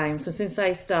couple of times. So since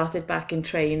I started back in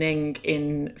training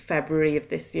in February of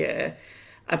this year,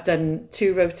 I've done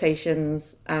 2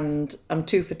 rotations and I'm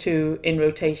 2 for 2 in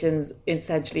rotations,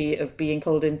 essentially of being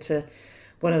pulled into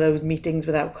one of those meetings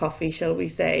without coffee, shall we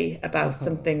say, about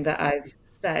something that I've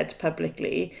said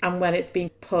publicly. And when it's been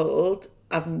pulled,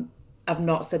 I've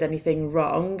not said anything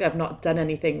wrong. I've not done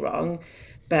anything wrong,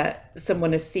 but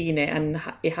someone has seen it and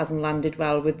it hasn't landed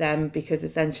well with them because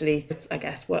essentially it's, I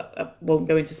guess, what I won't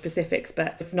go into specifics,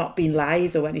 but it's not been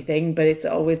lies or anything, but it's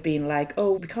always been like,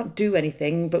 oh, we can't do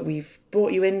anything, but we've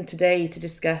brought you in today to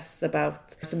discuss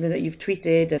about something that you've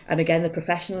tweeted. And again, the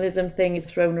professionalism thing is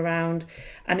thrown around,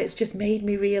 and it's just made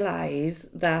me realize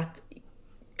that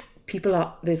people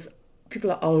are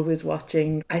always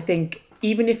watching. I think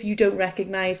even if you don't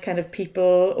recognize kind of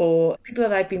people or people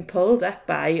that I've been pulled up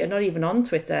by are not even on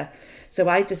Twitter. So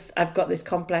I've got this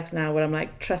complex now where I'm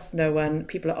like, trust no one.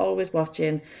 People are always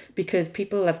watching because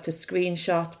people love to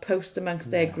screenshot, post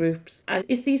amongst their groups. And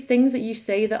it's these things that you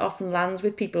say that often lands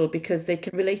with people because they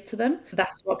can relate to them.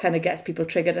 That's what kind of gets people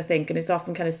triggered, I think. And it's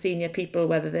often kind of senior people,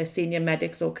 whether they're senior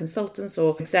medics or consultants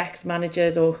or execs,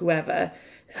 managers or whoever.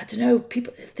 I don't know,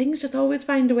 things just always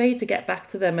find a way to get back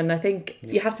to them. And I think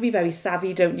you have to be very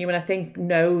savvy, don't you? And I think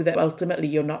know that ultimately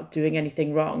you're not doing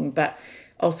anything wrong, but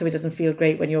also it doesn't feel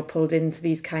great when you're pulled into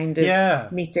these kind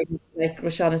of meetings, like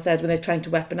Roshana says, when they're trying to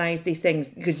weaponize these things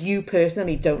because you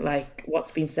personally don't like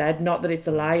what's been said. Not that it's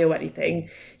a lie or anything,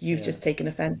 you've just taken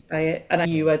offense by it,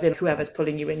 and you as in whoever's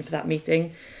pulling you in for that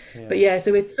meeting. But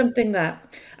so it's something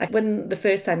that when the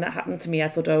first time that happened to me, I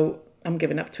thought, oh, I'm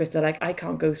giving up Twitter. Like, I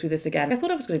can't go through this again. I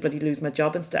thought I was going to bloody lose my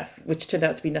job and stuff, which turned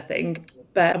out to be nothing.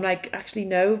 But I'm like, actually,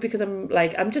 no, because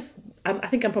I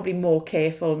think I'm probably more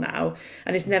careful now.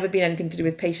 And it's never been anything to do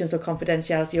with patience or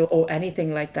confidentiality or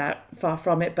anything like that. Far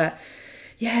from it. But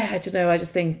yeah, I don't know. I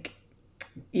just think,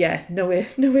 nowhere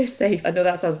safe. I know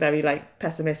that sounds very like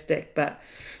pessimistic, but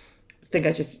I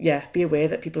think be aware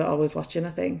that people are always watching,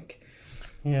 I think.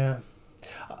 Yeah.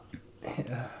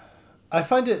 I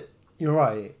find you're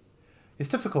right. It's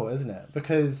difficult, isn't it?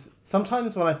 Because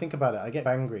sometimes when I think about it, I get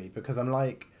angry because I'm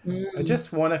like, I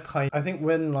just want to I think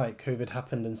when like COVID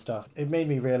happened and stuff, it made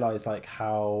me realize like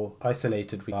how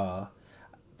isolated we are.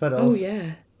 But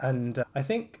also, and I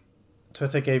think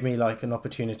Twitter gave me like an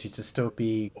opportunity to still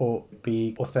be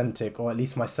authentic, or at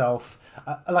least myself.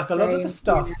 Like a lot of the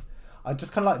stuff, I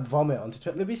just kind of like vomit onto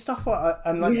Twitter. There'd be stuff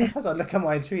sometimes I'd look at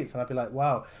my tweets and I'd be like,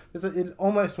 wow, because it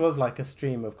almost was like a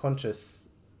stream of consciousness.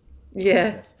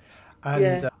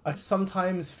 And I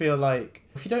sometimes feel like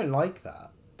if you don't like that,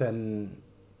 then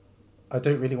I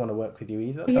don't really want to work with you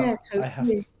either.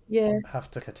 Totally. I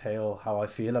have to curtail how I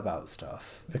feel about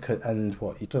stuff and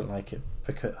what you don't like it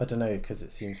because I don't know, because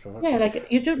it seems provocative. Yeah,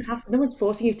 like you don't have. No one's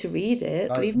forcing you to read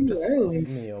it. Like, leave me alone. Leave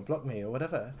me or block me or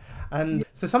whatever. And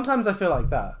so sometimes I feel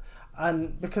like that.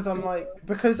 And because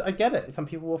because I get it. Some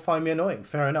people will find me annoying.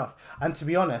 Fair enough. And to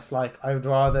be honest, like I would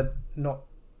rather not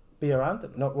be around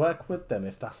them, not work with them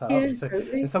if that's how it is. So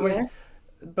totally. In some ways,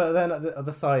 but then at the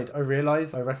other side, I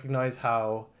recognize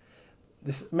how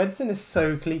this medicine is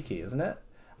so cliquey, isn't it?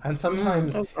 And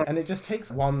sometimes, and it just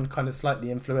takes one kind of slightly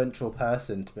influential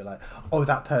person to be like, oh,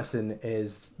 that person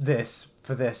is this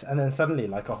for this. And then suddenly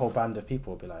like a whole band of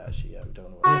people will be like, actually, we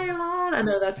don't know. I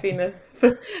know that's been a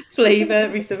recent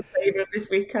flavour of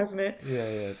this week, hasn't it?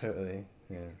 Yeah, totally.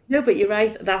 Yeah. No, but you're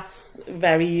right. That's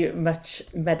very much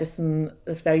medicine.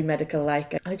 That's very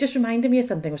medical-like. And it just reminded me of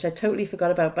something which I totally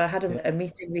forgot about. But I had a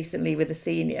meeting recently with a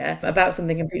senior about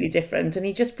something completely different, and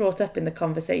he just brought up in the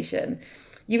conversation,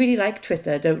 "You really like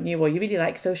Twitter, don't you? Or you really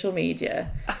like social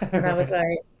media?" And I was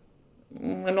like,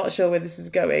 I'm not sure where this is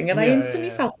going. And I instantly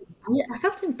felt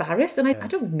embarrassed, and I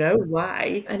don't know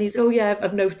why. And he's,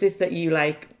 I've noticed that you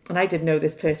like, and I didn't know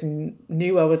this person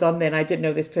knew I was on there, and I didn't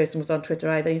know this person was on Twitter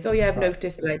either. He's, I've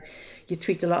noticed like you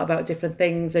tweet a lot about different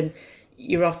things, and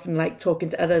you're often like talking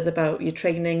to others about your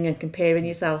training and comparing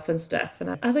yourself and stuff. And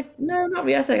I was like, no, not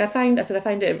really. I find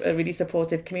it a really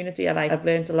supportive community. I've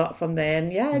learned a lot from there,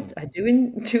 and I do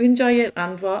enjoy it.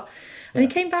 And he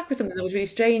came back with something that was really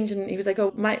strange, and he was like,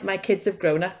 oh, my kids have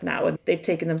grown up now and they've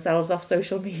taken themselves off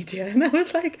social media. And I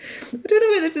was like, I don't know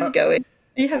where this is going.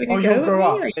 Are you having a go you'll grow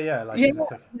up. Like,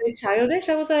 very childish.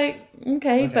 I was like,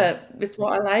 okay, but it's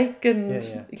what I like. And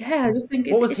I just think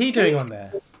what was he doing on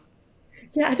there?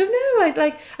 Yeah, I don't know.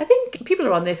 I think people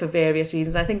are on there for various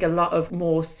reasons. I think a lot of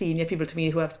more senior people to me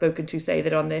who I've spoken to say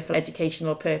they're on there for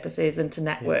educational purposes and to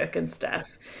network and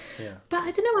stuff. Yeah. But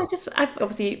I don't know.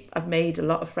 I've made a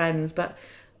lot of friends, but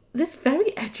this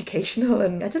very educational,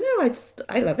 and I don't know.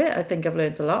 I love it. I think I've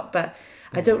learned a lot, but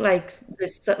I don't like the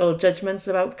subtle judgments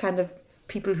about kind of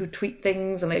people who tweet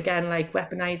things and again, like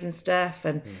weaponizing stuff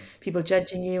and people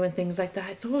judging you and things like that.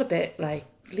 It's all a bit like,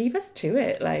 leave us to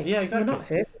it. Like, Yeah, exactly. We're not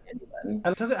hurting anyone.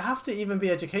 And does it have to even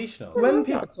be educational? No, When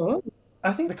people, not at all.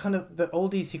 I think the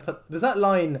oldies who put, was that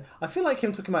line, I feel like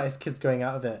him talking about his kids growing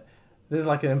out of it, there's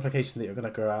like an implication that you're going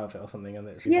to grow out of it or something. And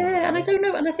it's Yeah, and I don't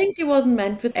know, and I think it wasn't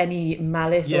meant with any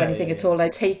malice or anything at all. I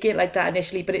take it like that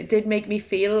initially, but it did make me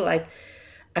feel like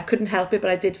I couldn't help it,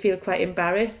 but I did feel quite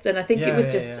embarrassed. And I think it was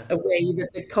just a way that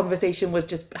the conversation was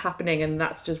just happening, and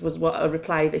that's just was what a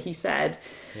reply that he said,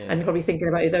 and probably thinking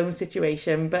about his own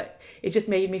situation. But it just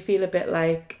made me feel a bit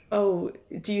like, oh,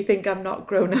 do you think I'm not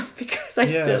grown up because I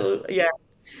still,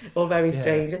 all very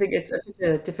strange. I think it's such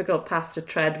a difficult path to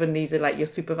tread when these are like your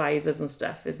supervisors and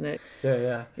stuff, isn't it?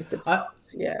 Yeah. It's I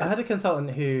had a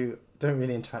consultant who don't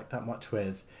really interact that much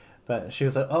with, but she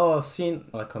was like, oh, I've seen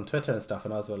like on Twitter and stuff,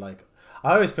 and I was like,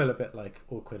 I always feel a bit like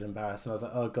awkward, embarrassed, and I was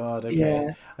like, oh God, okay.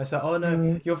 Yeah. I said, oh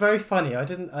no, you're very funny. I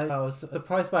was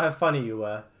surprised by how funny you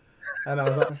were. And I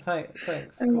was like,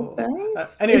 thanks, cool.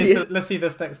 Anyway, so let's see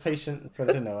this next patient. I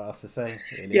didn't know what else to say.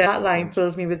 Really. Yeah, that line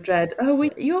fills me with dread. Oh,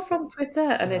 wait, you're from Twitter?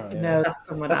 And it's, no, that's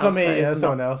someone else. That's not me, that's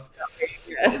someone else.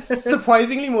 It's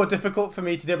surprisingly more difficult for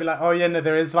me to do, be like, oh yeah, no,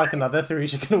 there is like another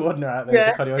Theresa Gordner out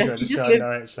there. There's a cardiologist in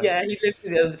Norwich. Yeah, he lives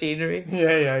in the other deanery.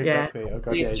 Yeah, exactly. Oh,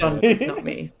 God, it's John, it's not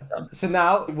me. So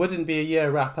now it wouldn't be a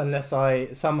year wrap unless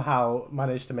I somehow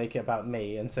managed to make it about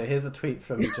me. And so here's a tweet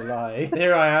from July.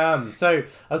 Here I am. So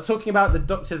I was talking about the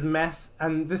doctor's mess,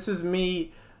 and this was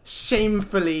me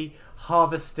shamefully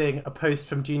harvesting a post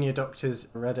from Junior Doctors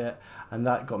Reddit, and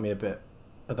that got me a bit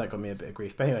of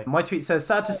grief. But anyway, my tweet says,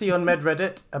 sad to see on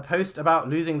MedReddit a post about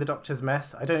losing the doctor's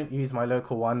mess. I don't use my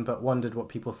local one, but wondered what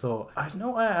people thought. I don't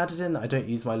know why I added in that I don't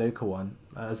use my local one,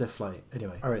 as if like,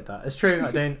 anyway, I wrote that. It's true,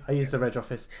 I don't. I use the Reg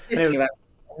Office. Anyway,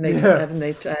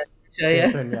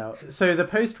 So the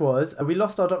post was, we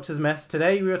lost our doctor's mess.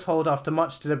 Today we were told after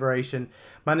much deliberation,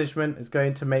 management is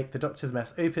going to make the doctor's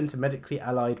mess open to medically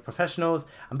allied professionals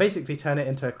and basically turn it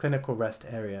into a clinical rest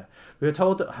area. We were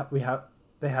told that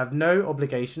they have no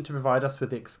obligation to provide us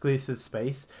with the exclusive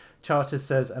space. Charter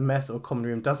says a mess or common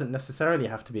room doesn't necessarily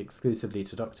have to be exclusively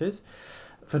to doctors.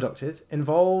 For doctors,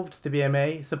 involved the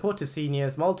BMA, supportive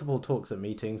seniors, multiple talks at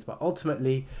meetings, but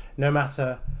ultimately, no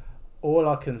matter all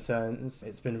our concerns,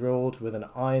 it's been ruled with an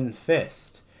iron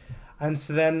fist. And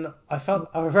so then I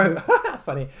wrote,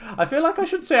 funny, I feel like I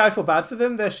should say I feel bad for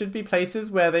them. There should be places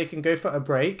where they can go for a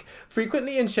break.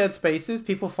 Frequently in shared spaces,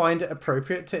 people find it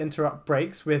appropriate to interrupt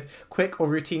breaks with quick or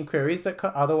routine queries that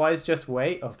could otherwise just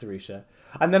wait. Oh, Theresa.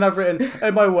 And then I've written, oh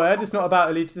my word, it's not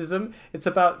about elitism. It's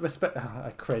about respect. Oh,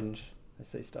 I cringe. I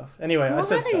say stuff. Anyway, I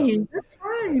said stuff. That's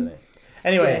fine.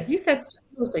 Anyway, you said stuff.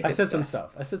 I said some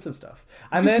stuff.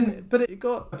 And then, but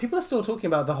people are still talking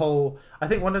about the whole, I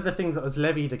think one of the things that was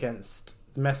levied against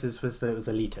the messes was that it was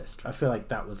elitist. I feel like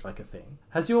that was like a thing.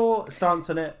 Has your stance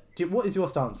on it, what is your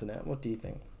stance on it? What do you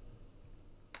think?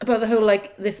 About the whole,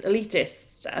 like, this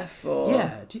elitist stuff? Or...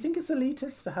 Yeah, do you think it's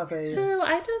elitist to have a... No,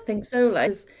 I don't think so.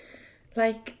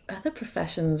 Like other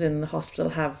professions in the hospital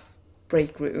have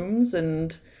break rooms,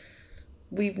 and...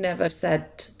 We've never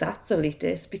said that's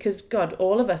elitist because, God,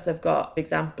 all of us have got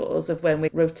examples of when we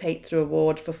rotate through a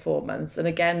ward for 4 months. And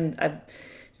again, I've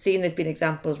seen there's been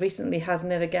examples recently,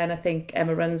 hasn't it? Again, I think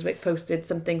Emma Runswick posted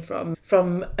something from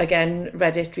again,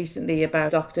 Reddit recently about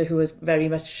a doctor who was very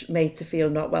much made to feel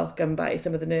not welcome by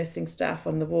some of the nursing staff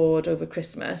on the ward over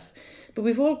Christmas. But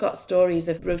we've all got stories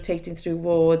of rotating through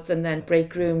wards and then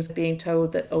break rooms being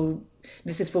told that, oh,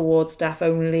 this is for ward staff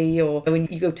only, or when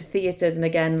you go to theatres and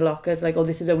again lockers like, oh,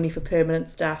 this is only for permanent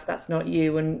staff, that's not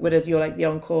you, and whereas you're like the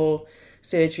on-call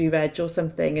surgery reg or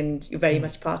something and you're very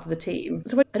much part of the team.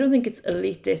 So I don't think it's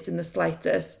elitist in the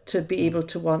slightest to be able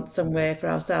to want somewhere for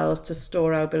ourselves to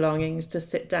store our belongings, to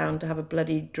sit down, to have a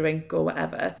bloody drink or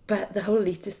whatever. But the whole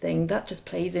elitist thing, that just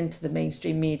plays into the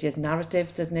mainstream media's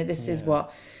narrative, doesn't it? This is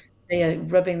what they are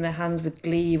rubbing their hands with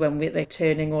glee when they're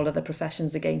turning all other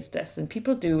professions against us. And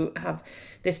people do have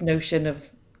this notion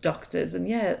of doctors, and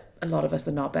a lot of us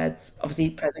are knobheads,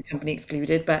 obviously present company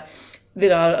excluded, but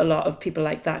there are a lot of people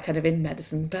like that kind of in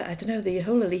medicine. But I don't know, the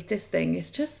whole elitist thing is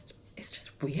just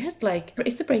weird. Like,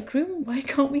 it's a break room. Why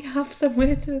can't we have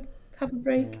somewhere to have a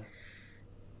break?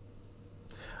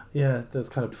 Yeah, there's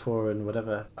kind of before and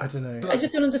whatever. I don't know. I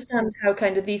just don't understand how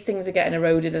kind of these things are getting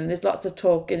eroded, and there's lots of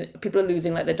talk and people are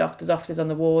losing like their doctor's offices on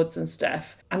the wards and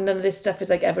stuff. And none of this stuff is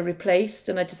like ever replaced.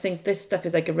 And I just think this stuff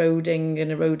is like eroding.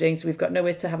 So we've got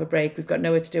nowhere to have a break. We've got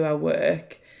nowhere to do our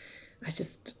work.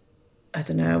 I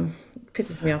don't know. It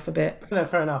pisses me off a bit. No,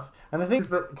 fair enough. And the thing is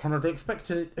that kind of the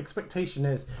expectation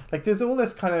is like there's all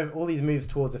these moves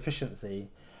towards efficiency,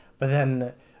 but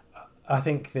then I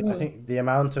think the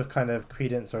amount of kind of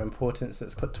credence or importance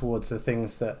that's put towards the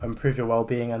things that improve your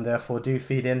well-being and therefore do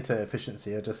feed into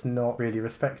efficiency are just not really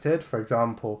respected. For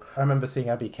example, I remember seeing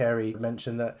Abby Carey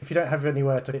mention that if you don't have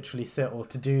anywhere to literally sit or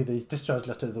to do these discharge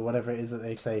letters or whatever it is that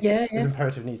they say is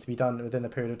imperative needs to be done within a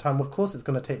period of time, well, of course it's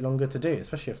going to take longer to do,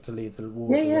 especially if you have to leave the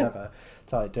wards or whatever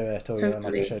to like do it, or you're on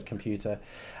like a shared computer.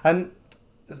 And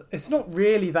it's not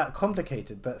really that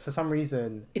complicated, but for some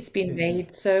reason it's been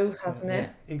made so, hasn't it?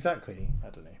 Exactly. I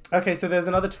don't know. Okay, so there's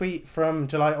another tweet from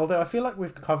July, although I feel like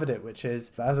we've covered it, which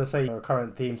is, as I say, a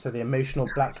recurrent theme, so the emotional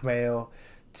blackmail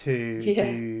to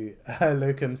do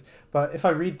locums. But if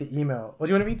I read the email, or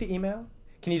do you want to read the email?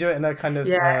 Can you do it in a kind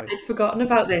of... I'd forgotten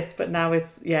about this, but now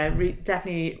it's,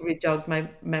 definitely rejogged my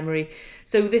memory.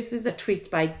 So this is a tweet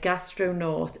by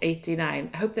Gastronaut89.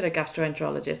 I hope they're a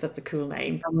gastroenterologist. That's a cool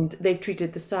name. And they've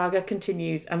tweeted, "The saga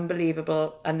continues,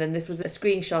 unbelievable." And then this was a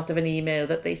screenshot of an email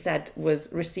that they said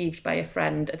was received by a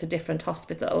friend at a different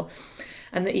hospital.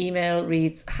 And the email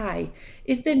reads, "Hi,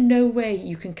 is there no way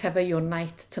you can cover your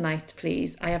night tonight,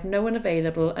 please? I have no one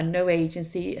available and no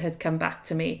agency has come back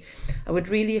to me. I would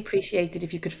really appreciate it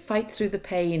if you could fight through the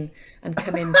pain and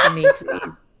come in for me,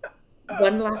 please.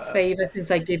 One last favour,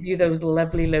 since I give you those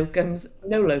lovely locums."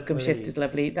 No locum shift is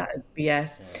lovely. That is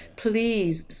BS.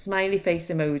 Please, smiley face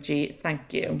emoji.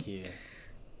 Thank you. Thank you.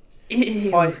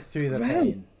 Ew, fight through the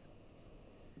pain.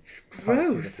 It's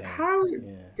gross. How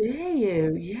dare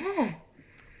you? Yeah.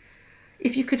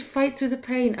 If you could fight through the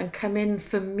pain and come in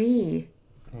for me.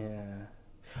 Yeah.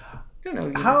 Don't know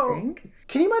what you think.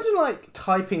 Can you imagine like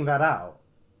typing that out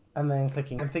and then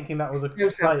clicking and thinking that was a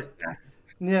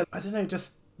yeah, I don't know,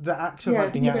 just the act of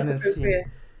writing out and then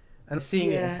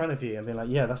seeing it in front of you and being like,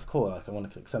 yeah, that's cool. Like I want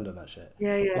to click send on that shit.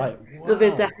 Yeah. Like, wow. So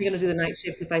they're definitely going to do the night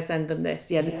shift if I send them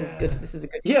this. Yeah, this is good. This is a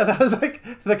good. Yeah, that was like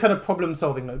the kind of problem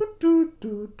solving. Like,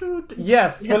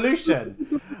 yes,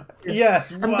 solution.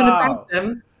 Yes, I'm going to bank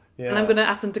them. Yeah. And I'm going to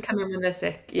ask them to come in when they're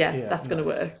sick. Yeah, that's going to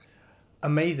work.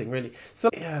 Amazing, really. So,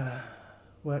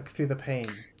 work through the pain.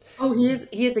 Oh, he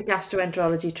is a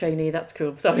gastroenterology trainee. That's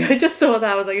cool. Sorry, I just saw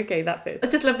that. I was like, okay, that fits. I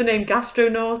just love the name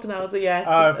Gastronaut, and I was like, yeah.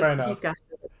 Oh, fair enough.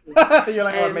 He's You're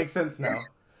like, oh, it makes sense now.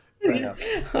 Fair enough.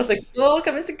 I was like, it's all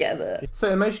coming together.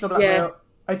 So, emotional blackmail.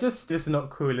 This is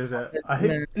not cool, is it? I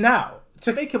hope. Now,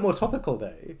 to make it more topical,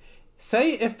 though,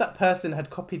 say if that person had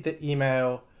copied the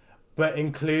email but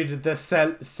included the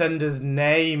sender's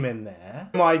name in there.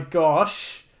 Oh my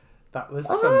gosh. That was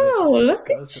from this. Oh, look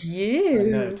at you. I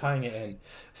know, tying it in.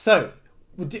 So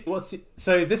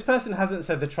this person hasn't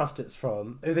said the trust it's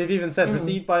from. They've even said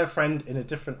received by a friend in a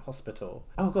different hospital.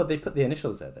 Oh God, they put the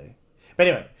initials there though. But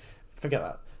anyway, forget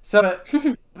that. So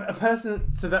a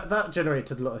person, so that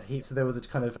generated a lot of heat. So there was a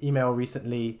kind of email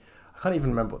recently. I can't even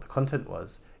remember what the content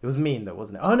was. It was mean though,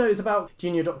 wasn't it? Oh no, it's about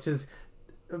junior doctors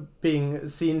being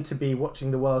seen to be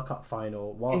watching the World Cup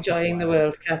final whilst enjoying the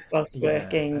World Cup whilst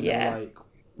working. Like,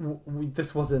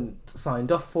 this wasn't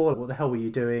signed off for. What the hell were you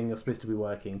doing? You're supposed to be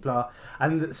working. Blah.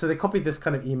 And so they copied this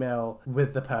kind of email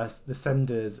with the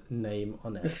sender's name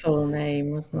on it. The full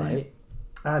name, wasn't it?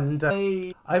 And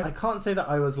I can't say that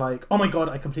I was like, oh my God,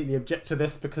 I completely object to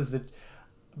this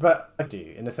but I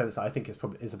do, in a sense that I think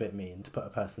it's a bit mean to put a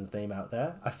person's name out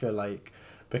there. I feel like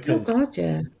because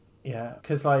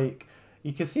because like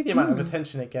you can see the amount of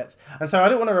attention it gets. And so I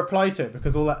don't want to reply to it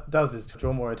because all that does is to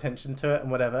draw more attention to it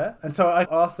and whatever. And so I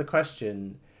asked the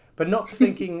question, but not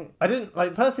thinking, I didn't,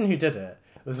 like, the person who did it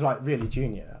was like really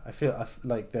junior. I think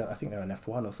they're an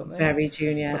F1 or something. Very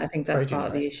junior. I think that's part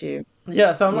of the issue.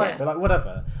 Yeah, so I'm like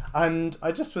whatever. And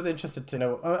I just was interested to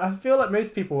know, I feel like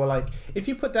most people were like, if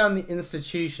you put down the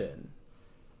institution,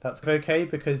 that's okay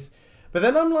but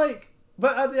then I'm like,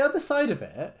 but at the other side of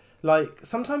it, like,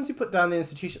 sometimes you put down the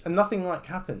institution and nothing, like,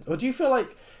 happens. Or do you feel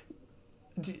like...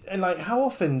 how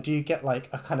often do you get, like,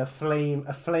 a kind of flaming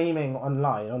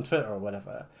online, on Twitter or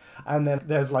whatever, and then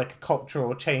there's, like, a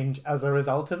cultural change as a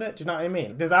result of it? Do you know what I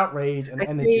mean? There's outrage and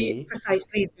energy.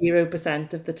 Precisely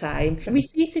 0% of the time. And we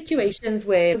see situations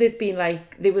where there's been,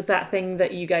 like... There was that thing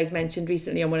that you guys mentioned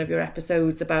recently on one of your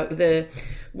episodes about the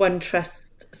one trust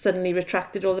suddenly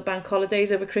retracted all the bank holidays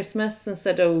over Christmas and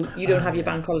said, oh, you don't have your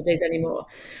bank holidays anymore.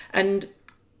 And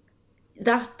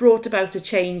that brought about a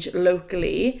change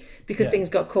locally because things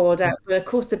got called out. But of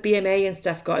course, the BMA and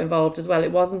stuff got involved as well.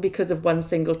 It wasn't because of one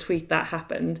single tweet that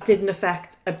happened. It didn't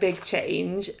affect a big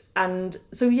change. And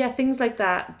so, things like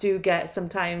that do get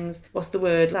sometimes,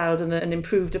 allowed and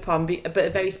improved upon,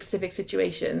 but very specific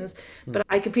situations. But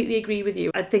I completely agree with you.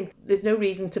 I think there's no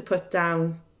reason to put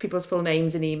down people's full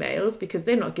names in emails because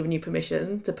they're not giving you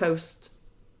permission to post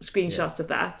screenshots of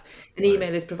that. An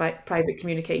email is private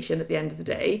communication at the end of the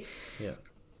day.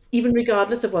 even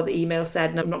regardless of what the email said,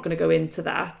 and I'm not going to go into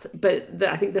that, but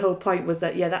I think the whole point was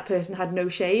that, yeah, that person had no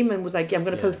shame and was like, yeah, I'm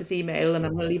going to Yeah. post this email and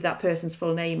I'm going to leave that person's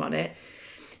full name on it.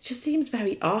 Just seems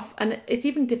very off. And it's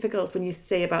even difficult when you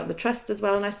say about the trust as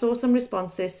well. And I saw some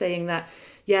responses saying that,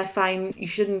 yeah, fine, you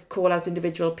shouldn't call out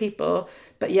individual people,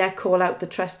 but yeah, call out the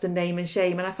trust and name and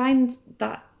shame. And I find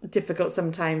that difficult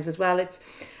sometimes as well.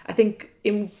 I think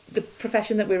in the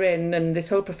profession that we're in and this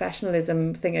whole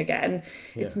professionalism thing again,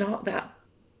 it's not that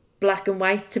black and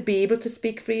white to be able to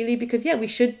speak freely, because yeah, we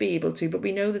should be able to, but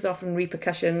we know there's often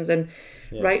repercussions, and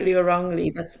rightly or wrongly,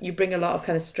 that's, you bring a lot of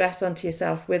kind of stress onto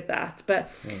yourself with that. But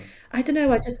I don't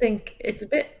know, I just think it's a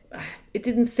bit, it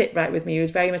didn't sit right with me. It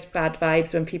was very much bad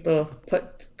vibes when people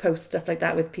post stuff like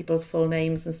that with people's full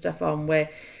names and stuff on, where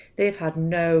they've had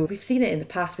we've seen it in the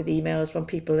past with emails from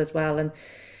people as well, and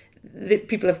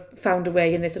people have found a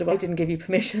way and they said, well, I didn't give you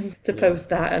permission to post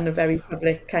that in a very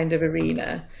public kind of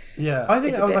arena. Yeah, I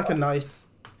think that was like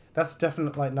that's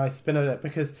definitely like nice spin of it,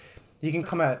 because you can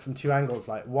come at it from two angles.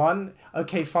 Like, one,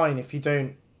 okay, fine, if you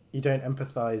don't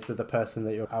empathize with the person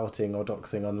that you're outing or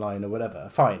doxing online or whatever,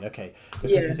 fine, okay,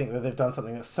 because you think that they've done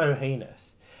something that's so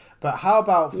heinous. But how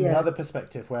about from the other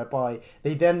perspective, whereby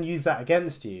they then use that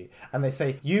against you and they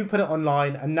say, you put it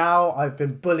online and now I've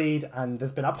been bullied and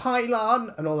there's been a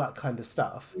pylon and all that kind of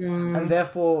stuff. And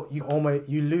therefore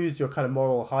you lose your kind of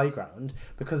moral high ground,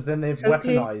 because then they've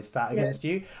weaponized that against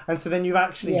you. And so then you've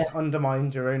actually just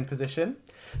undermined your own position.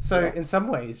 So in some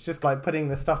ways, just like putting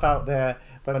the stuff out there,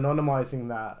 but anonymizing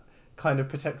that, kind of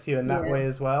protects you in that way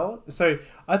as well. So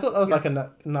I thought that was like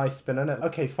a nice spin on it.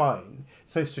 Okay, fine.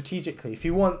 So strategically, if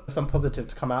you want some positive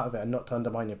to come out of it and not to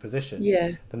undermine your position,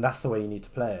 then that's the way you need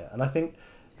to play it. And I think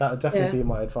that would definitely be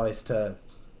my advice to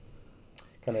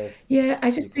kind of... Yeah, I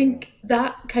just think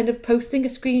that kind of posting a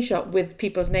screenshot with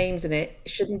people's names in it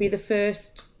shouldn't be the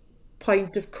first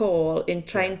point of call in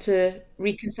trying to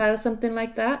reconcile something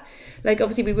like that. Like,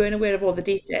 obviously we weren't aware of all the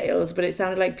details, but it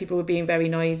sounded like people were being very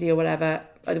noisy or whatever.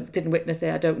 I didn't witness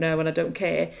it, I don't know, and I don't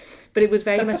care, but it was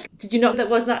very much... Did you not, that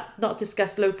was not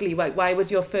discussed locally? Why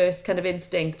was your first kind of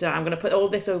instinct, I'm going to put all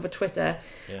this over Twitter,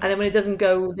 and then when it doesn't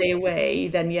go their way,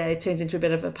 then it turns into a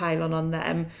bit of a pylon on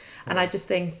them. And I just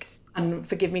think, and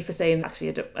forgive me for saying,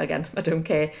 actually, I don't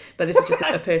care, but this is just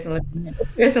a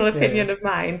personal opinion of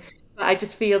mine. But I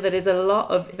just feel there is a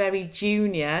lot of very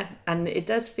junior, and it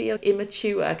does feel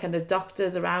immature, kind of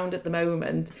doctors around at the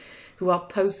moment who are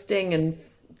posting and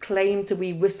claim to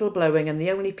be whistleblowing, and the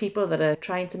only people that are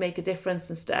trying to make a difference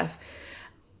and stuff,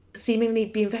 seemingly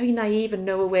being very naive and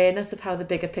no awareness of how the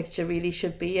bigger picture really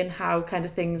should be and how kind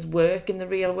of things work in the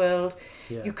real world.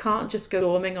 You can't just go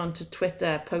storming onto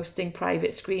Twitter posting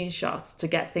private screenshots to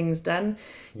get things done.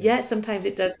 Sometimes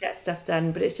it does get stuff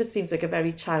done, but it just seems like a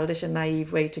very childish and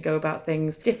naive way to go about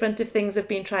things. Different if things have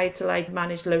been tried to like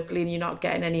manage locally and you're not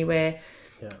getting anywhere.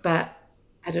 But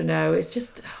I don't know, it's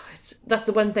just... that's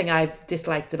the one thing I've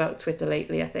disliked about Twitter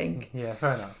lately, I think. Yeah,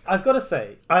 fair enough. I've got to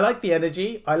say, I like the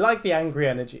energy. I like the angry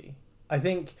energy. I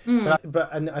think,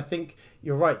 and I think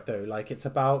you're right though. Like, it's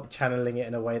about channeling it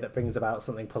in a way that brings about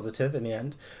something positive in the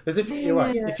end. Because if you're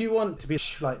right, if you want to be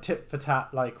like tit for tat,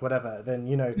 like whatever, then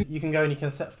you can go and you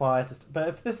can set fire to. But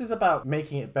if this is about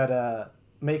making it better,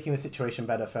 making the situation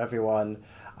better for everyone,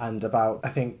 and about, I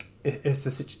think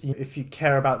if you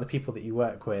care about the people that you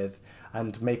work with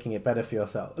and making it better for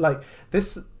yourself, like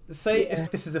this. Say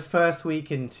if this is the first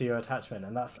week into your attachment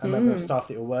and that's a member of staff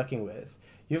that you're working with,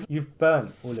 you've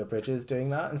burnt all your bridges doing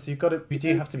that, and so you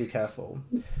do have to be careful.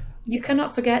 You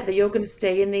cannot forget that you're going to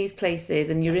stay in these places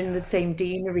and you're in the same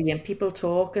deanery and people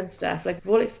talk and stuff. Like,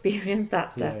 we've all experienced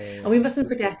that stuff. And we mustn't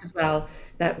forget as well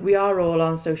that we are all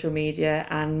on social media,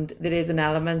 and there is an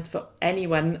element for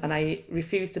anyone, and I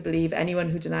refuse to believe anyone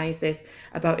who denies this,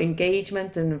 about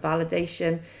engagement and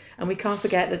validation. And we can't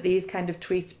forget that these kind of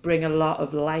tweets bring a lot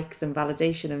of likes and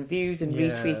validation and views and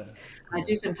retweets. And I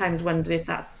do sometimes wonder if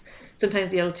that's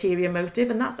sometimes the ulterior motive,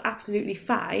 and that's absolutely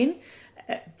fine.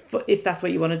 If that's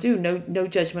what you want to do, no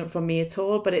judgment from me at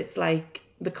all, but it's like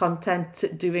the content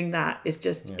doing that is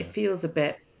just it feels a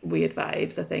bit weird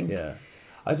vibes, I think.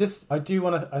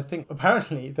 I think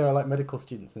apparently there are like medical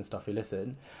students and stuff who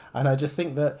listen, and I just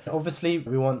think that obviously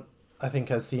we want, I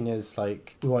think as seniors,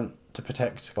 like we want to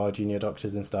protect our junior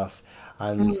doctors and stuff,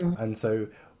 and so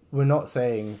we're not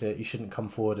saying that you shouldn't come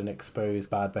forward and expose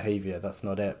bad behaviour. That's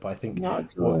not it. But I think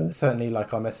certainly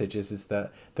like our message is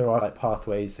that there are like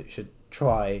pathways that you should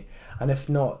try, and if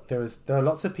not, there are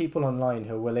lots of people online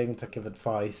who are willing to give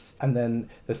advice, and then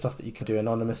there's stuff that you can do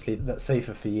anonymously that's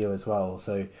safer for you as well.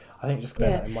 So I think just bear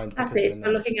that in mind. That's it. It's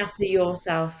for looking after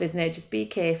yourself, isn't it? Just be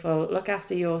careful, look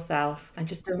after yourself, and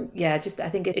just don't. I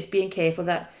think it's being careful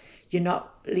that you're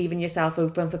not leaving yourself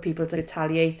open for people to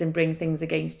retaliate and bring things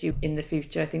against you in the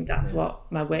future. I think that's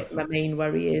what my main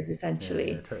worry is,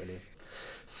 essentially. Yeah, totally.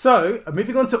 So,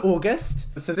 moving on to August.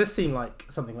 So this seemed like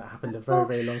something that happened a very,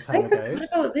 very long time ago. I forgot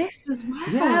about this as well.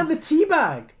 Yeah, the tea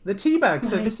bag. The tea bag.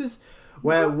 So this is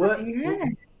where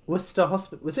Worcester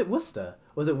Hospital... Was it Worcester?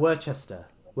 Or was it Worcester?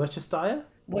 Worcestershire?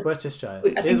 Worcestershire.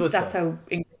 I think that's how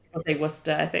English people say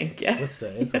Worcester, I think, yeah. Worcester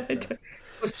is Worcester.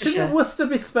 Shouldn't Worcester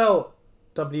be spelled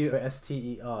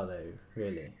W-O-S-T-E-R though,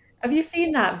 really? Have you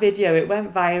seen that video? It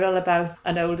went viral about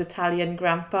an old Italian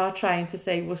grandpa trying to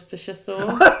say Worcestershire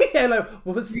sauce. Yeah, like,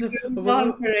 Worcestershire.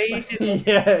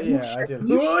 Yeah, I did.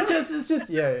 Worcestershire sauce.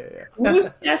 Yeah,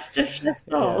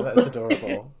 that's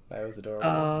adorable. That was adorable.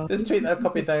 Oh. This tweet that I've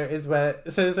copied though is so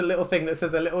there's a little thing that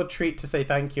says a little treat to say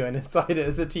thank you, and inside it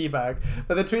is a tea bag.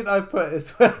 But the tweet that I've put is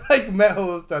where like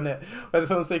Metal's done it, where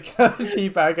someone's taking out a tea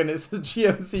bag and it says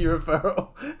GMC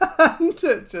referral, and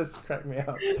it just cracked me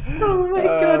up. Oh my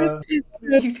god,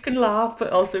 you can laugh but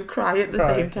also cry at the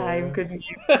same time, couldn't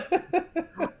you?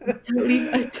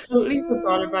 I totally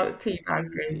forgot about tea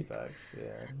bagging. Tea bags,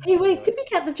 yeah. Hey, wait, did we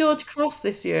get the George Cross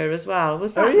this year as well?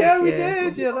 Was that? Oh yeah, this we year?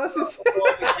 did. Yeah, that's this.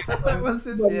 That was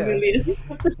this year.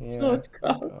 Yeah. George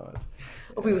Cross. God.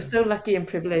 Oh, we were so lucky and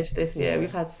privileged this year.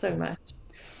 We've had so much.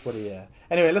 What a year.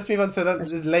 Anyway, let's move on to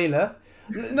this is Layla.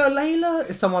 No, Layla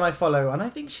is someone I follow, and I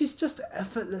think she's just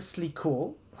effortlessly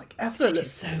cool. Like effortless.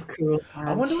 She's so cool. Man.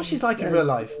 I wonder what she's like in real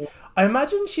life. I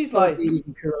imagine she's like. Really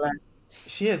cool.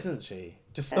 She is, isn't she?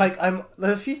 Just like there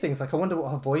are a few things. Like I wonder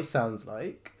what her voice sounds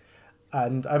like.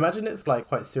 And I imagine it's like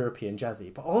quite syrupy and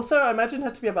jazzy, but also I imagine her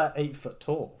to be about 8 foot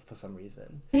tall for some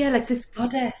reason. Yeah, like this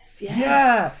goddess. Yeah.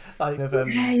 Yeah, like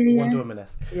Wonder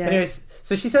Woman-esque. Yeah. Anyways,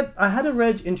 so she said I had a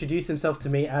reg introduce himself to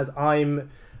me as I'm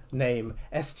name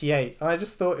ST8, and I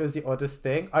just thought it was the oddest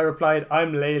thing. I replied,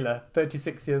 I'm Layla,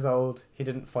 36 years old. He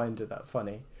didn't find it that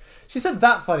funny. She said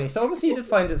that funny, so obviously he did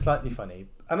find it slightly funny,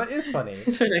 and it is funny.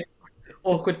 It's really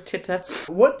awkward titter.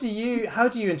 How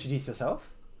do you introduce yourself?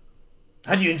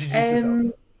 How do you introduce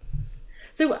yourself?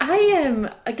 So I am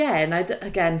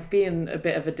again being a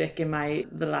bit of a dick in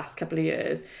the last couple of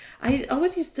years. I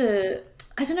always used to.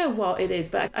 I don't know what it is,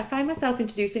 but I find myself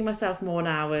introducing myself more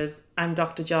now as I'm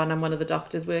Dr. John. I'm one of the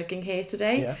doctors working here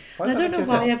today. Yeah. And I don't know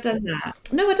why I've done that.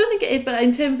 No, I don't think it is. But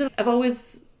in terms of,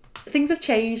 things have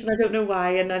changed, and I don't know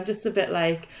why. And I'm just a bit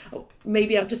like,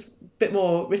 maybe I'm just a bit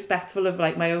more respectful of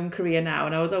like my own career now.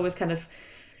 And I was always kind of.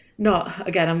 Not,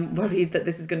 again, I'm worried that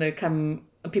this is going to come,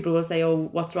 people will say, oh,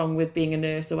 what's wrong with being a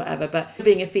nurse or whatever, but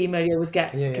being a female, you always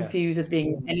get confused as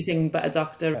being anything but a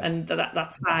doctor, and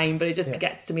that's fine, but it just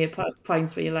gets to me at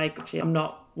points where you're like, actually, I'm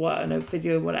not,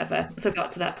 physio, whatever. So I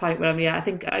got to that point where I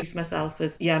think I use myself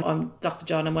as, I'm Dr.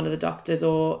 John, I'm one of the doctors,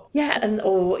 or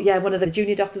one of the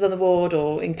junior doctors on the ward,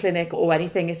 or in clinic, or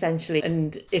anything, essentially,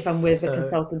 and if I'm with a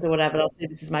consultant or whatever, I'll say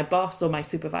this is my boss or my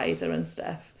supervisor and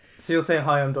stuff. So you'll say,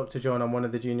 hi, I'm Dr. John, I'm one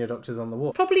of the junior doctors on the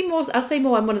ward. Probably more, I'll say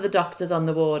more, I'm one of the doctors on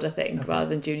the ward, I think, rather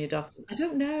than junior doctors. I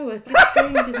don't know, it's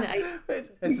strange, isn't it?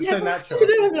 It's so natural. I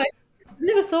don't know, I've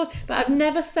never thought, but I've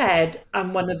never said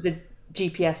I'm one of the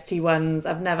GPST ones.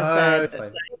 I've never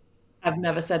said... I've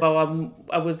never said, I'm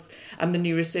the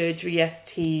neurosurgery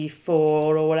ST4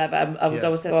 or whatever. I would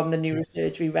always say, I'm the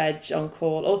neurosurgery reg on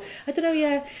call. Or I don't know.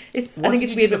 Yeah, I think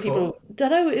it's weird when people.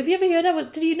 Don't know. Have you ever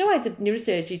heard? Did you know I did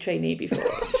neurosurgery training before?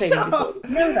 Did you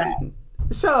know that?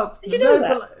 Shut up. Did you know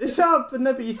that? Shut up.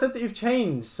 No, but you said that you've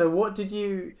changed. So what did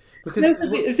you? Because I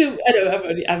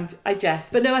know I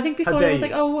jest, but no, I think before I was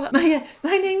like,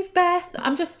 my name's Beth.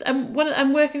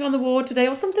 I'm working on the ward today,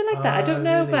 or something like that. I don't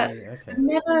know, really? But okay.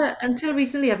 Never until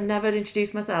recently, I've never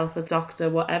introduced myself as doctor,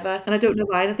 whatever, and I don't know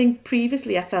why. And I think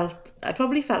previously I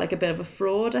probably felt like a bit of a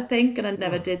fraud, I think, and I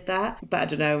never did that. But I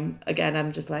don't know. Again,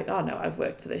 I'm just like, oh no, I've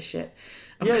worked for this shit.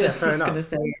 I'm just gonna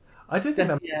say. I do think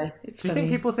that. Yeah, it's do you funny.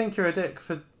 think people think you're a dick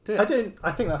for? I don't.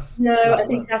 I think that's. No, I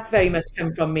think that's very much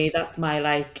come from me. That's my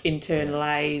like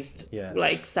internalized,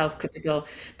 like self-critical.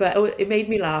 But it made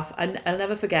me laugh, and I'll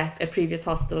never forget a previous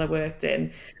hostel I worked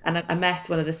in, and I met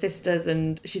one of the sisters,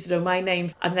 and she said, "Oh, my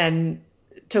name's," and then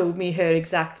told me her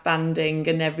exact banding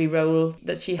and every role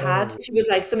that she had. She was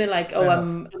like something like,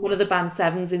 I'm one of the band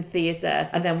 7s in theatre,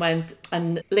 and then went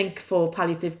and link for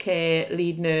palliative care,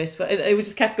 lead nurse. It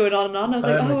just kept going on and on. I was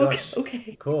like,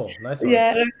 okay. Cool, nice one.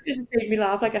 Yeah, it just made me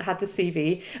laugh. Like I had the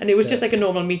CV, and it was just like a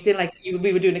normal meeting, like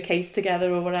we were doing a case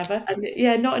together or whatever. And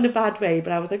not in a bad way,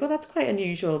 but I was like, that's quite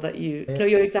unusual that you know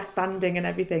your exact banding and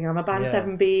everything. I'm a band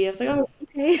 7B. I was like,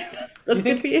 okay. That's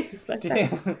good for you. Do you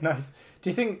think nice? Do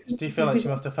you feel like she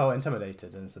must have felt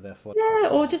intimidated, and so therefore? Yeah,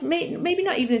 or just maybe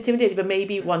not even intimidated, but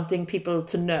maybe wanting people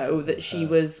to know that she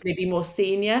was maybe more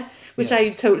senior, which I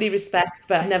totally respect,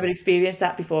 but I've never experienced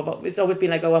that before. But it's always been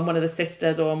like, oh, I'm one of the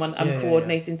sisters, or I'm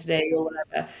coordinating today, or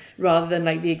whatever, rather than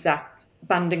like the exact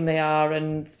banding they are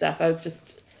and stuff. I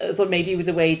thought maybe it was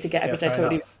a way to get, which I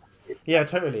totally enough. Yeah,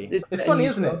 totally. It's funny,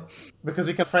 isn't it? Because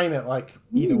we can frame it like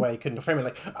either way. Couldn't frame it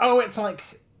like, oh, it's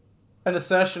like an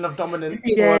assertion of dominance.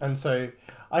 Yeah. And so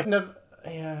I never.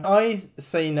 Yeah. I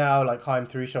say now, like, hi, I'm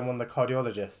Theresa, I'm one of the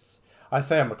cardiologists. I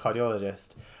say I'm a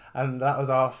cardiologist. And that was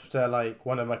after, like,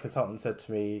 one of my consultants said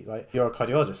to me, like, you're a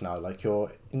cardiologist now. Like,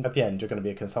 at the end, you're going to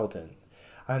be a consultant.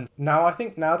 And now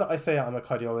now that I say I'm a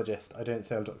cardiologist, I don't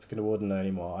say I'm Dr. Gunawardena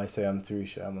anymore. I say I'm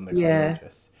Theresa, I'm one of the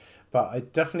cardiologists. But I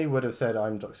definitely would have said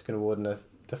I'm Dr. Gunawardena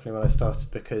definitely when I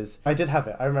started, because I did have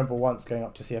it. I remember once going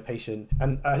up to see a patient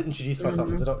and I introduced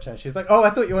myself as a doctor, and she was like, oh, I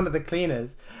thought you were one of the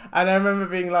cleaners. And I remember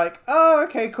being like, oh,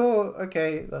 okay, cool.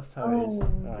 Okay, that's how it is.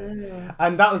 Right.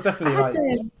 And that was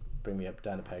definitely bring me up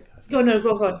down a peg. Go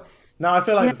on. No, I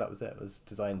feel like that was it. It was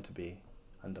designed to be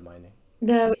undermining.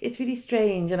 No, it's really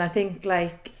strange. And I think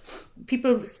like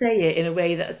people say it in a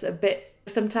way that's a bit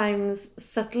sometimes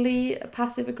subtly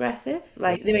passive aggressive,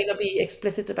 like they may not be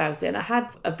explicit about it. And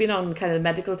I've been on kind of the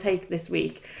medical take this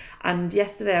week, and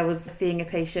yesterday I was seeing a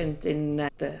patient in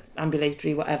the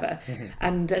ambulatory whatever,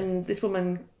 and this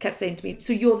woman kept saying to me,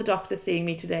 so you're the doctor seeing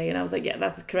me today? And I was like, yeah,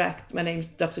 that's correct, my name's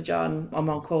Dr. John, I'm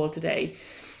on call today.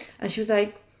 And she was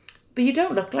like, but you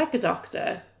don't look like a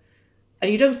doctor,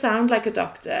 and you don't sound like a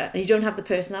doctor, and you don't have the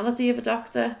personality of a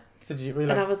doctor. So did you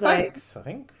really? And I was thanks, I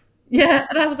think. Yeah,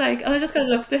 and I was like, and I just kind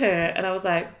of looked at her, and I was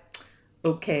like,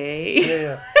 okay.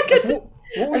 Yeah.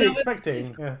 What were you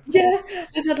expecting? Yeah,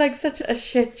 it had like such a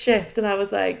shit shift, and I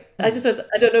was like, I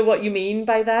don't know what you mean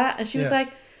by that. And she was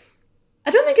like,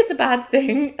 I don't think it's a bad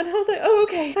thing. And I was like, oh,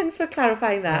 okay, thanks for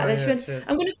clarifying that. And then she went, cheers.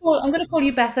 I'm gonna call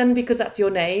you Bethan because that's your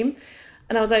name.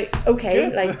 And I was like, okay,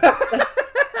 good. Like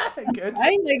good.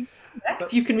 Fine.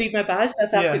 Like, you can read my badge,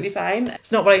 that's absolutely fine.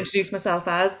 It's not what I introduced myself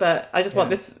as, but I just want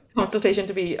this consultation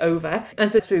to be over.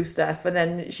 And so through stuff, and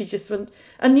then she just went,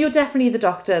 and you're definitely the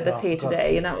doctor that's here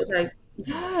today. And I was like,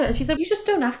 yeah. And she said, you just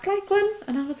don't act like one.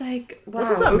 And I was like, wow, what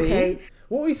does that mean?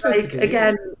 What were you supposed to do?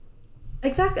 Again,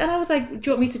 exactly. And I was like, do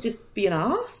you want me to just be an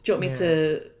arse? Do you want me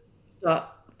to start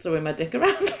throwing my dick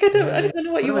around? Like, I don't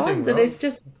know what you want. And it's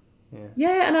just...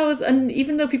 Yeah, and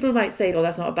even though people might say, oh,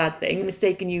 that's not a bad thing,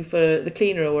 mistaking you for the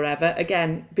cleaner or whatever,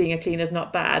 again, being a cleaner is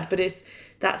not bad, but it's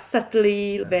that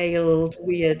subtly veiled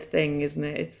weird thing, isn't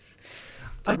it?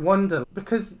 I wonder,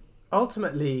 because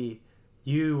ultimately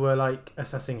you were like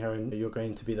assessing her and you're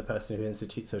going to be the person who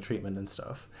institutes her treatment and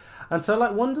stuff. And so I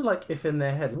wonder like if in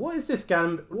their head, what is this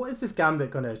gambit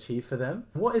going to achieve for them?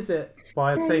 What is it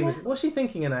by saying this? What's she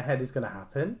thinking in her head is going to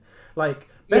happen? Like,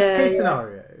 best case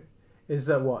scenario is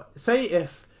that say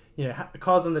if, the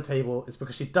cards on the table is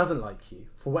because she doesn't like you.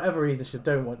 For whatever reason, she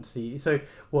don't want to see you. So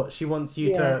she wants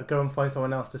you to go and find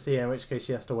someone else to see her, in which case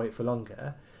she has to wait for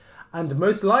longer. And the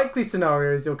most likely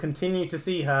scenario is you'll continue to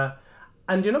see her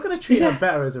and you're not going to treat her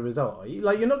better as a result, are you?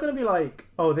 Like, you're not going to be like,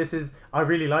 oh, I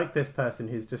really like this person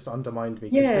who's just undermined me.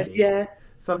 Yeah.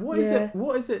 So what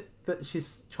is it that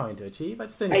she's trying to achieve? I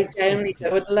just don't know. I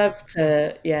would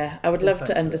love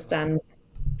to understand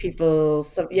people,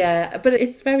 but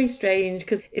it's very strange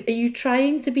because are you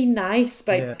trying to be nice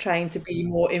by trying to be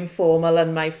more informal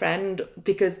and my friend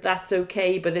because that's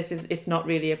okay, but it's not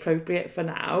really appropriate for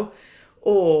now?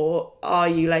 Or are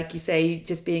you, like you say,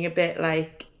 just being a bit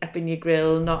like up in your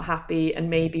grill, not happy, and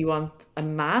maybe want a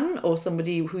man or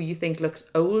somebody who you think looks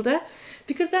older?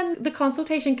 Because then the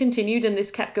consultation continued and this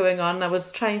kept going on. I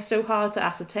was trying so hard to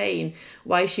ascertain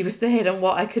why she was there and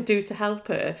what I could do to help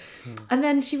her. And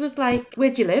then she was like,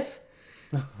 where do you live?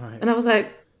 Right. And I was like,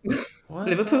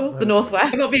 Liverpool, the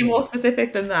Northwest. I'm not being more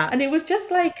specific than that. And it was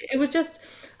just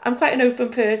I'm quite an open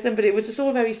person, but it was just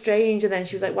all very strange. And then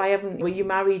she was like, were you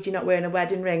married? You're not wearing a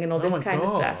wedding ring and all this kind of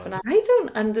stuff. And I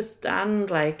don't understand,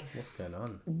 like, what's going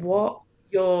on?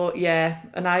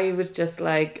 And I was just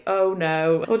like, oh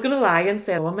no. I was going to lie and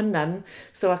say, I'm a nun,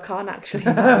 so I can't actually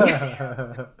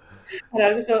lie. And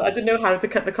I just thought, I didn't know how to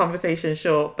cut the conversation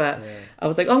short, but I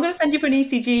was like, I'm going to send you for an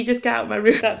ECG, just get out of my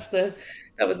room.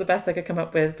 That was the best I could come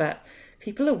up with, but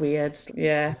people are weird.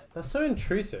 Yeah. That's so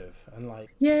intrusive and like...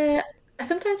 Yeah. I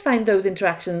sometimes find those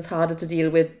interactions harder to deal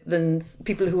with than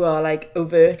people who are like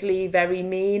overtly very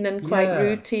mean and quite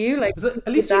rude to you. Like, at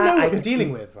least you know what you're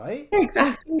dealing with, right? Yeah,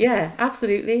 exactly. Yeah,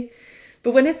 absolutely.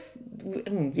 But when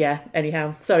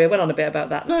anyhow, sorry, I went on a bit about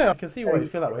that. No, I can see why you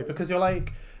feel that way because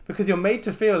because you're made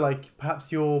to feel like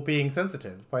perhaps you're being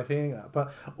sensitive by feeling that.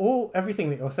 But everything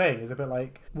that you're saying is a bit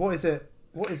like, what is it?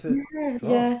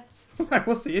 Yeah. Like,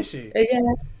 what's the issue? Yeah.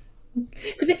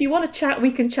 Because if you want to chat,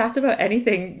 we can chat about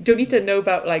anything. You don't need to know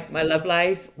about like my love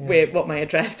life, what my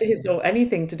address is, or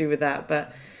anything to do with that.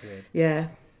 But Weird. yeah,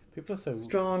 People are so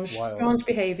strange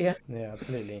behaviour. Yeah,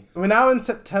 absolutely. We're now in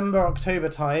September, October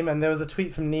time, and there was a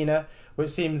tweet from Nina which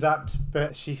seems apt,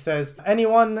 but she says,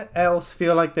 anyone else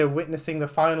feel like they're witnessing the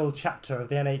final chapter of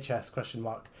the NHS?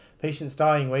 Patients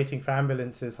dying, waiting for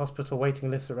ambulances, hospital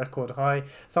waiting lists at record high,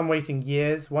 some waiting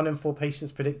years, 1 in 4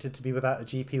 patients predicted to be without a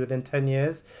GP within 10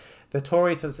 years. The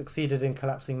Tories have succeeded in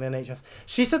collapsing the NHS.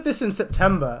 She said this in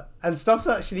September, and stuff's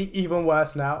actually even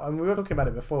worse now. And we were talking about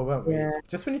it before, weren't we? Yeah.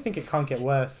 Just when you think it can't get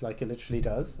worse, like it literally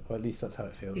does, or at least that's how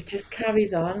it feels. It just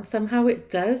carries on. Somehow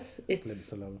it does. It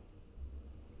limps along.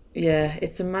 Yeah,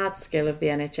 it's a mad skill of the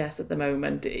NHS at the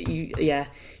moment. You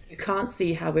can't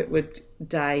see how it would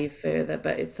dive further,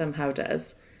 but it somehow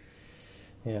does.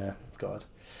 Yeah, God.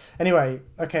 Anyway,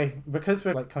 okay, because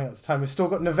we're like coming up to time, we've still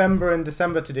got November and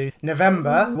December to do.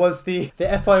 November was the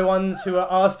FY1s who were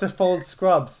asked to fold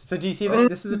scrubs. So do you see this?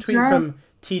 This is a tweet from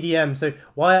TDM. So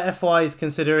why are FYs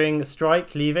considering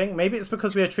strike, leaving? Maybe it's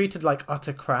because we are treated like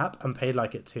utter crap and paid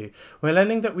like it too. We're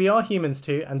learning that we are humans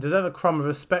too and deserve a crumb of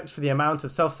respect for the amount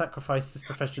of self-sacrifice this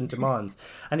profession demands.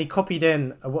 And he copied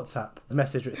in a WhatsApp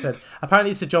message which said, apparently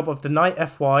it's the job of the night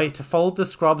FY to fold the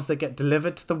scrubs that get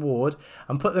delivered to the ward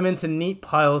and put them into neat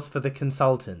piles for the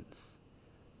consultants.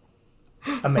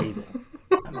 Amazing.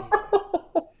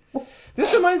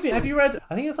 This reminds me, have you read,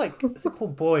 I think it's like, is it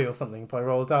called Boy or something by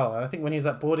Roald Dahl? And I think when he was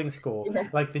at boarding school,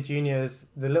 like the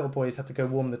little boys had to go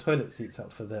warm the toilet seats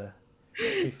up for the...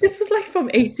 This was like from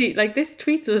this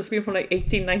tweet was from like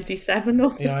 1897 or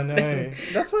something. Yeah, I know.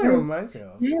 That's what it reminds me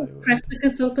of. Yeah, so press the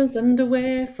consultant's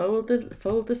underwear, fold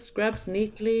the scrubs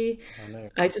neatly. I know.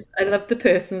 I love the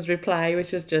person's reply,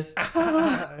 which was just...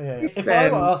 Yeah. If I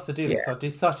got asked to do this, I'd do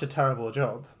such a terrible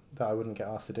job that I wouldn't get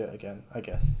asked to do it again, I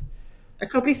guess. I'd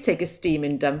probably take a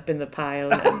steaming dump in the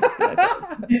pile. And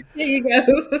there you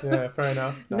go. Yeah, fair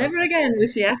enough. Nice. Never again will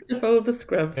she have to fold the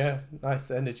scrub. Yeah, nice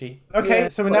energy. Okay,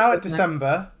 so we're now at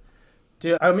December.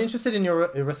 I'm interested in your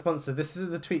response to this. This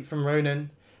is the tweet from Ronan,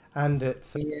 and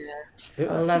it's...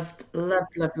 Loved.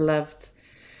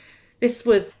 This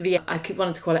was I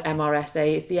wanted to call it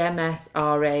MRSA. It's the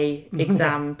MSRA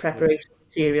exam preparation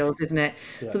materials, isn't it?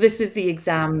 Yeah. So this is the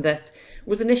exam that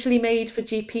was initially made for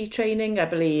GP training, I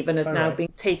believe, and has now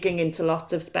been taken into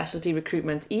lots of specialty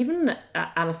recruitment. Even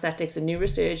anaesthetics and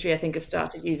neurosurgery, I think, have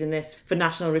started using this for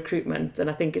national recruitment, and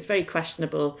I think it's very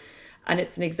questionable. And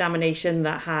it's an examination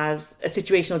that has a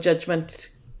situational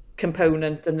judgment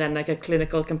component and then like a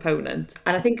clinical component.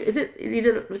 And I think, was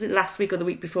it last week or the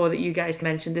week before that you guys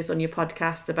mentioned this on your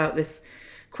podcast about this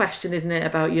question, isn't it,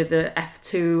 about you're the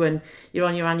F2 and you're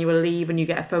on your annual leave and you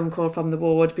get a phone call from the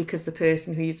ward because the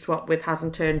person who you'd swapped with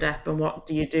hasn't turned up, and what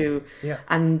do you do? Yeah.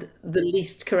 And the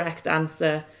least correct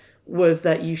answer was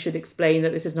that you should explain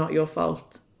that this is not your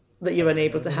fault, that you're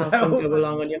unable to help them go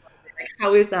along on your... Like,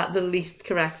 how is that the least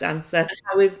correct answer?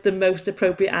 How is the most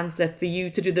appropriate answer for you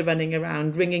to do the running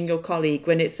around, ringing your colleague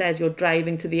when it says you're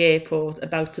driving to the airport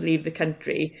about to leave the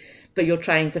country, but you're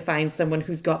trying to find someone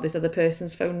who's got this other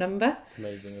person's phone number? It's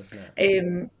amazing, isn't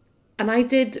it? And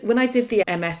when I did the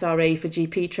MSRA for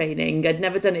GP training, I'd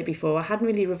never done it before. I hadn't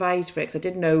really revised for it because I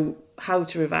didn't know how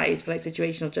to revise for like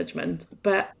situational judgment.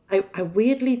 But I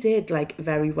weirdly did like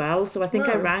very well. So I think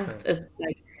I ranked as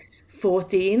like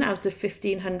 14 out of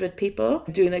 1,500 people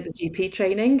doing like the GP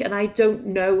training. And I don't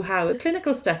know how. The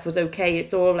clinical stuff was okay.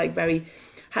 It's all like very...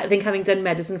 I think having done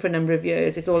medicine for a number of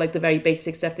years, it's all like the very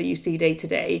basic stuff that you see day to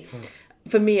day.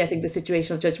 For me, I think the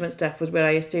situational judgment stuff was where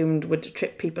I assumed would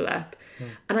trip people up.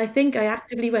 And I think I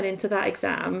actively went into that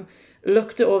exam,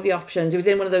 looked at all the options. It was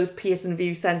in one of those Pearson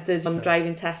VUE centres, on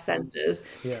driving test centres,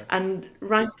 and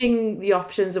ranking the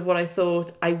options of what I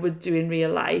thought I would do in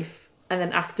real life, and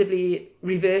then actively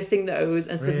reversing those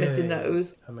and submitting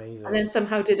those. Amazing. And then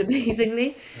somehow did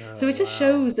amazingly. So it just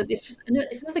shows that it's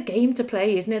another game to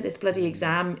play, isn't it? This bloody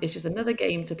exam is just another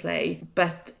game to play.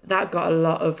 But that got a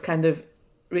lot of kind of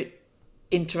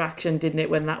interaction, didn't it,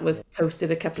 when that was posted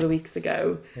a couple of weeks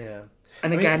ago? Yeah.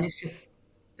 And again, it's just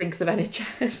stinks of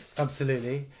NHS.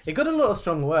 Absolutely. It got a lot of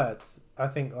strong words. I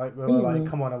think like we were like,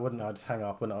 come on, I'd just hang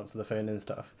up, wouldn't answer the phone and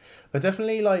stuff. But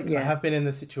definitely I have been in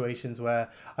the situations where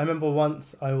I remember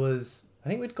once I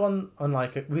think we'd gone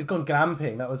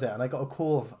glamping, that was it, and I got a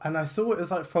call and I saw it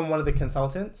was like from one of the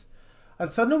consultants,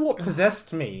 and so I don't know what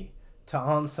possessed me to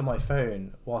answer my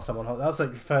phone while someone that was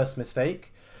like the first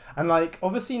mistake. And like,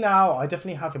 obviously now I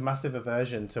definitely have a massive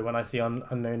aversion to when I see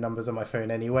unknown numbers on my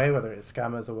phone anyway, whether it's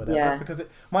scammers or whatever, Yeah. because it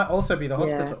might also be the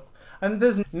Yeah. hospital. And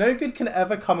there's no good can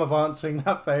ever come of answering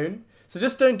that phone. So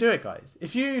just don't do it, guys.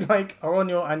 If you like are on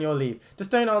your annual leave,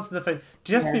 just don't answer the phone.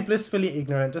 Just be blissfully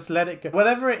ignorant. Just let it go.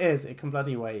 Whatever it is, it can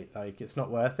bloody wait. Like, it's not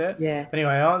worth it. Yeah.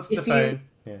 Anyway, I answered the phone.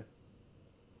 Yeah.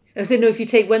 I was saying, no, if you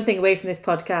take one thing away from this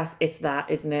podcast, it's that,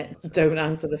 isn't it? Don't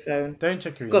answer the phone. Don't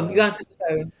check your emails. Go on, you answered the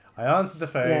phone. I answered the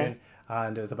phone,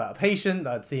 and it was about a patient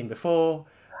that I'd seen before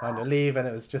on your leave, and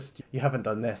it was just, you haven't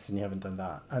done this and you haven't done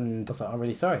that. And I was like, I'm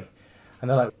really sorry. And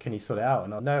they're like, can you sort it out?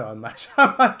 And I'm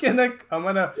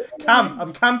gonna camp.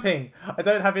 I'm camping. I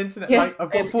don't have internet. Yeah, like, I've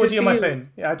got 4G on my phone.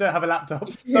 Yeah, I don't have a laptop.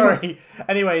 Sorry.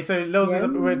 Anyway, so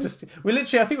we're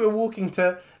literally, I think we're walking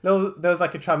to, there was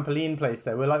like a trampoline place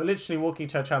there. We're like literally walking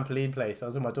to a trampoline place. I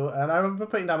was with my daughter, and I remember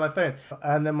putting down my phone,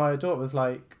 and then my daughter was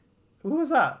like, what was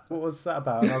that? What was that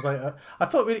about? And I was like, I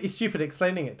felt really stupid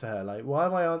explaining it to her. Like, why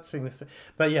am I answering this?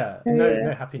 But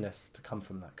no happiness to come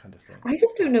from that kind of thing. I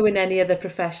just don't know in any other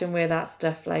profession where that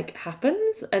stuff like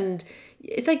happens. And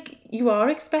it's like you are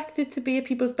expected to be at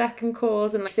people's beck and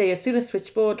calls. And like say, as soon as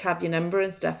switchboard have your number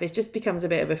and stuff, it just becomes a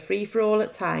bit of a free for all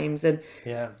at times. And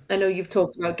I know you've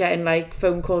talked about getting like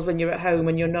phone calls when you're at home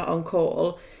when you're not on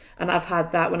call. And I've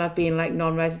had that when I've been like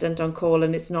non-resident on call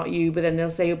and it's not you, but then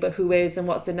they'll say, but who is and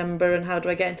what's the number and how do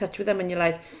I get in touch with them? And you're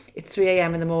like, it's 3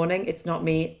 a.m. in the morning. It's not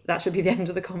me. That should be the end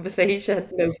of the conversation.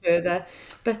 No further.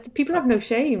 But people have no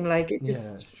shame. Like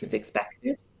it's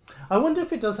expected. I wonder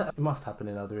if it must happen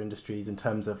in other industries in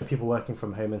terms of people working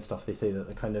from home and stuff. They say that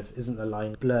the kind of isn't the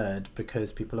line blurred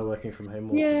because people are working from home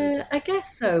more. Yeah, I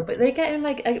guess so. But they're getting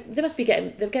like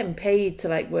they're getting paid to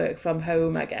like work from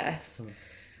home, I guess.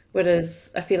 Whereas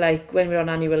I feel like when we're on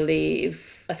annual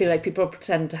leave, I feel like people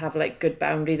pretend to have like good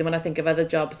boundaries. And when I think of other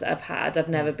jobs that I've had, I've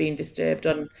never been disturbed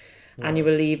on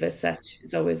annual leave as such.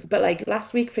 It's always, but like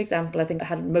last week, for example, I think I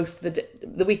had most of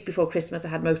the week before Christmas, I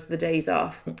had most of the days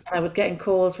off. And I was getting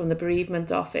calls from the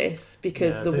bereavement office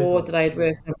because the ward that I had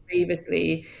worked on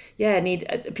previously,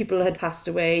 people had passed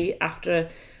away after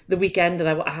the weekend and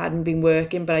I hadn't been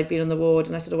working, but I'd been on the ward,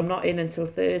 and I said, I'm not in until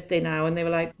Thursday now. And they were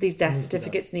like, these death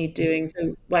certificates need doing,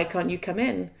 so why can't you come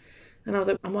in? And I was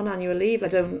like, I'm on annual leave.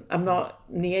 I'm not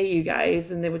near you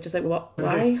guys. And they were just like, what?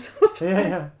 Why?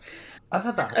 I've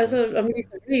had that. I'm really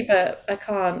sorry, but I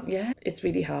can't. Yeah, it's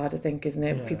really hard, I think, isn't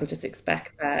it? People just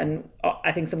expect that. And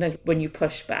I think sometimes when you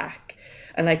push back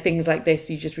and like things like this,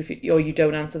 you just refuse, or you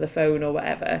don't answer the phone or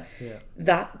whatever,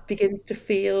 that begins to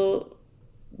feel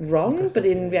wrong, but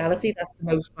in reality that's the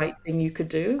most right thing you could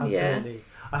do. Absolutely.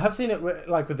 I have seen it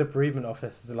with the bereavement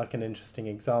office as like an interesting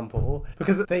example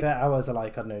because their hours are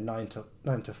like, I don't know,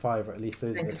 9 to 5, or at least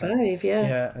those 9 are to the time. 5,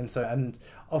 yeah. And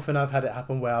often I've had it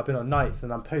happen where I've been on nights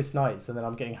and I'm post nights and then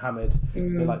I'm getting hammered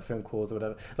with like phone calls or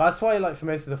whatever. That's why like for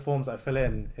most of the forms I fill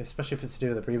in, especially if it's to do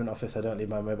with the bereavement office, I don't leave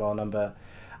my mobile number.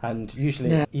 And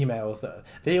usually it's emails that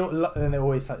they're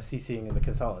always like CCing in the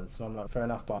consultants, and I'm like, fair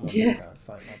enough, but I'm not doing that. It's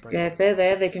like if they're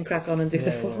there, they can crack on and do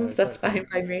the forms. That's fine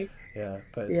by me. Yeah,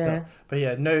 but it's not. But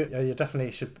you definitely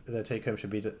should. The take home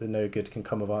should be that the no good can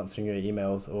come of answering your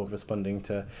emails or responding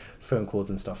to phone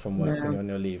calls and stuff from work when you're on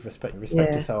your leave. Respect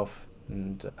yourself.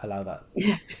 And allow that.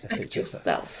 Respect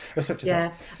yourself. Respect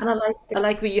yourself. And I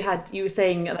like what you were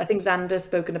saying. I think Xander's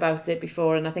spoken about it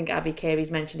before, and I think Abby Carey's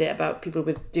mentioned it about people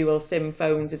with dual SIM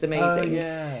phones is amazing.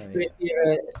 If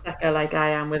you're a sucker like I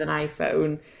am with an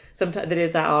iPhone, sometimes there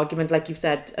is that argument, like you've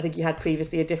said. I think you had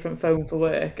previously a different phone for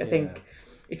work. I think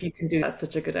if you can do that's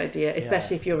such a good idea,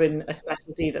 especially if you're in a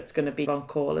specialty that's going to be on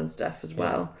call and stuff as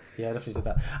well. Yeah, definitely do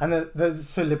that. And they're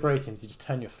so liberating to just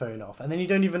turn your phone off, and then you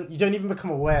don't even become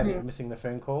aware that you're missing the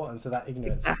phone call, and so that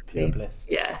ignorance is pure bliss.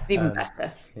 Yeah, it's even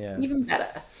better. Yeah, even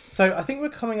better. So I think we're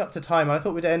coming up to time. I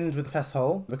thought we'd end with the Fess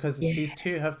Hole because these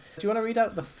two have. Do you want to read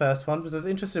out the first one? Because I was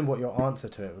interested in what your answer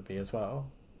to it would be as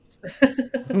well.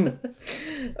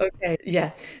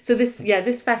 Okay, so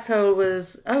this Fess Hole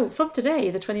was from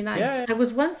today, the 29th. I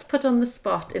was once put on the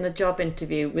spot in a job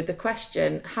interview with the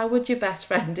question, how would your best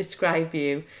friend describe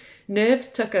you? Nerves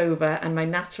took over and my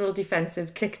natural defences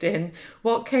kicked in.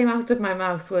 What came out of my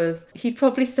mouth was, he'd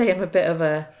probably say I'm a bit of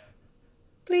a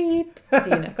bleep. See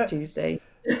you next Tuesday.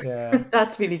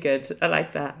 That's really good. I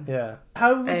like that.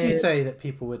 How would you say that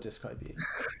people would describe you?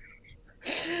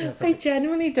 I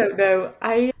genuinely don't know.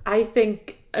 I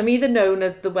think I'm either known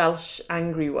as the Welsh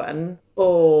angry one,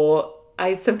 or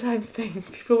I sometimes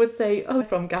think people would say,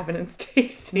 from Gavin and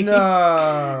Stacey.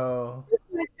 No.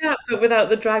 But without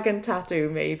the dragon tattoo,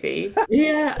 maybe.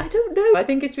 I don't know. I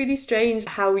think it's really strange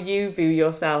how you view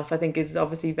yourself. I think is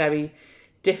obviously very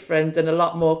different and a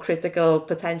lot more critical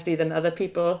potentially than other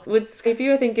people would describe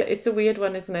you. I think it's a weird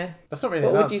one, isn't it? That's not really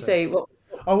What an would you answer. say?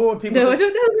 Oh, what would people No, say? I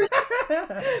don't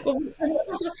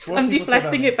know. I'm People say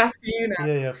deflecting about it back to you now.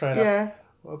 Yeah, fair enough. Yeah.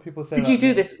 What would people say Did you about do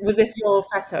me? this? Was this your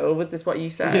photo or was this what you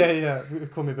said? Yeah.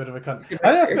 Call me a bit of a cunt.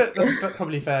 I think that's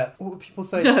probably fair. What would people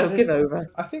say? No, give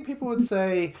over. I think people would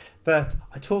say that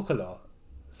I talk a lot,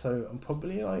 so I'm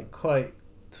probably like quite.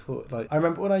 Like I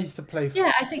remember when I used to play.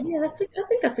 Yeah, I think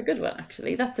that's a good one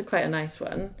actually. That's quite a nice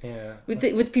one. Yeah.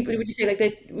 With people, would you say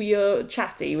like you're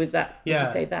chatty? Was that? Yeah. Would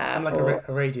you say that? I'm like or...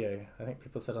 a radio. I think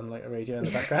people said I'm like a radio in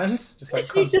the background, just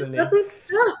like He just constantly. doesn't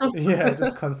stop. Yeah,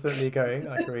 just constantly going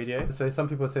like a radio. So some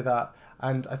people say that,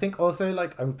 and I think also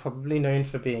like I'm probably known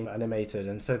for being animated,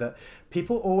 and so that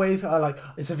people always are like,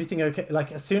 "Is everything okay?"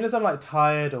 Like as soon as I'm like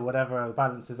tired or whatever, the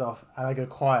balance is off, and I go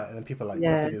quiet, and then people are like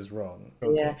something is wrong.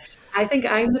 Yeah, I think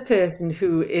I'm the person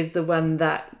who is the one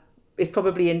that is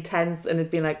probably intense and has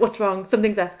been like, "What's wrong?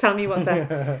 Something's up. Tell me what's up."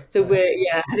 So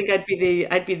I think I'd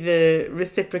be the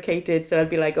reciprocated. So I'd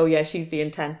be like, "Oh yeah, she's the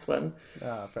intense one."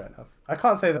 Ah, fair enough. I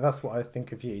can't say that that's what I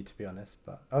think of you, to be honest.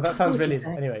 But that sounds really.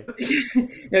 Anyway,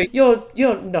 No,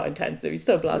 you're not intense. You're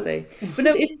so blasé. But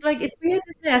no, it's like it's weird,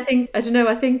 isn't it? I don't know.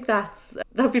 I think that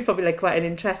would be probably like quite an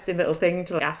interesting little thing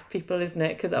to like, ask people, isn't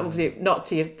it? Because obviously, not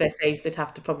to their face, they'd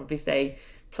have to probably say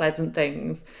pleasant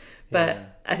things. But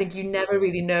I think you never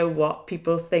really know what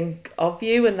people think of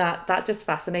you, and that just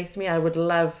fascinates me. I would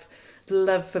love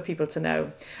for people to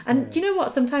know. And do you know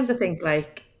what? Sometimes I think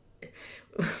like.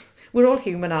 We're all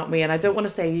human, aren't we? And I don't want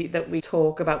to say that we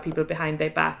talk about people behind their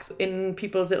backs. In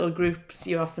people's little groups,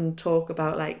 you often talk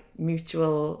about like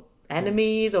mutual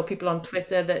enemies or people on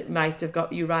Twitter that might have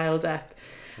got you riled up.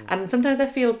 And sometimes I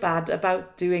feel bad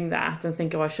about doing that and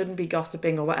think, oh, I shouldn't be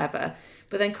gossiping or whatever.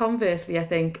 But then conversely, I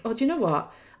think, oh, do you know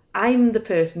what? I'm the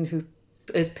person who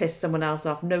has pissed someone else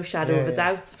off, no shadow of a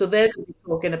doubt. So they're going to be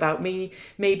talking about me,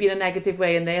 maybe in a negative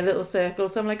way in their little circle.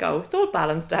 So I'm like, oh, it's all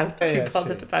balanced out. Too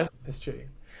bothered about. It's true.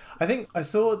 I think I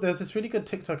saw there's this really good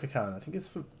TikTok account. I think it's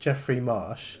from Jeffrey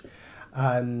Marsh,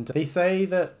 and they say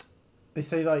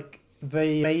like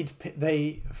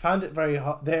they found it very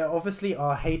hard. They obviously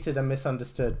are hated and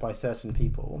misunderstood by certain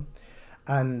people,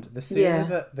 and the sooner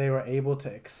that they were able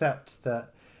to accept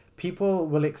that people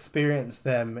will experience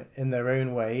them in their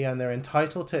own way, and they're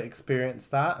entitled to experience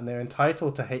that, and they're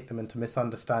entitled to hate them and to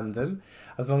misunderstand them,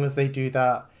 as long as they do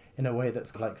that in a way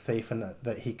that's like safe and that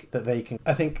they can.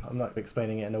 I think I'm not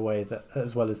explaining it in a way that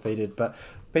as well as they did, but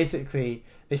basically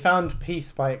they found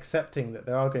peace by accepting that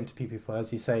there are going to be people,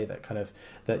 as you say, that kind of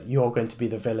that you're going to be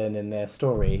the villain in their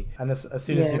story, and as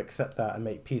soon as you accept that and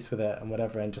make peace with it and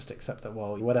whatever, and just accept that,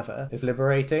 well, whatever, it's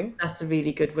liberating. That's a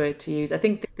really good word to use. I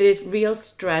think there's real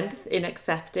strength in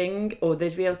accepting, or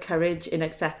there's real courage in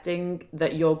accepting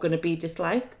that you're going to be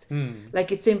disliked.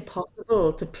 Like it's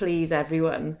impossible to please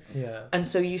everyone, and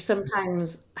so you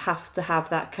sometimes have to have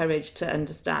that courage to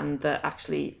understand that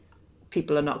actually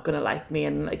people are not going to like me.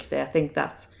 And like you say, I think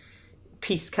that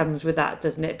peace comes with that,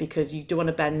 doesn't it? Because you don't want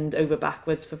to bend over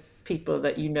backwards for people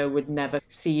that you know would never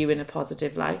see you in a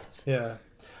positive light. Yeah.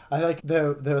 I like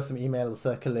there were some emails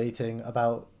circulating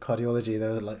about cardiology.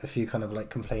 There were like a few kind of like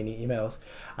complaining emails,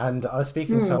 and I was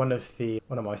speaking to one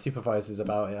of my supervisors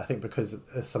about it. I think because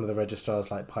some of the registrars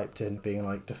like piped in being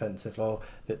like defensive,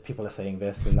 that people are saying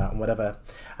this and that and whatever,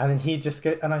 and then he just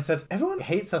and I said, everyone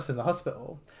hates us in the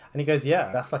hospital. And he goes,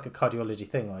 yeah, that's like a cardiology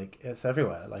thing. Like, it's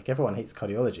everywhere. Like, everyone hates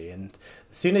cardiology. And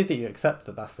the sooner that you accept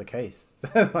that that's the case,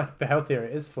 like, the healthier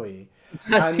it is for you.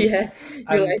 And, your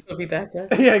life will be better.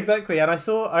 Yeah, exactly. And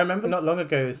I remember not long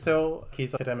ago, so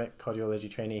he's an academic cardiology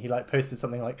trainee. He like posted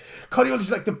something like, cardiology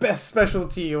is like the best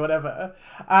specialty or whatever.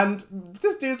 And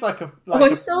this dude's I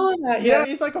saw that. Yeah,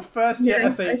 he's like a first year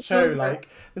SHO. Like,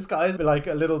 this guy's like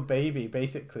a little baby,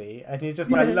 basically. And he's just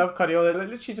like, I love cardiology. Like,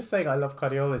 literally just saying, I love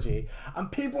cardiology.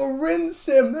 And people rinsed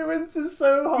him. They rinsed him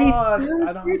so hard.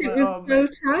 And I was like, it was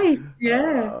so tight.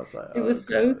 Yeah. It was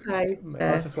so tight.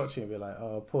 I was just watching and be like,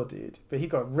 oh, poor dude. But he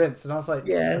got rinsed, and I was like,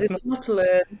 yeah, there's not to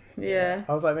learn. Yeah.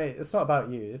 I was like, mate, it's not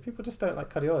about you. If people just don't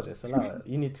like cardiologists, allow it.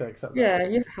 You need to accept that. Yeah,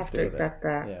 you have to accept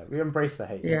that. Yeah, we embrace the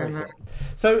hate. Yeah, embrace it.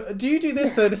 So, do you do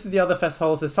this? So, this is the other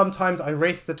festival. So, sometimes I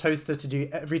race the toaster to do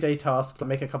everyday tasks, like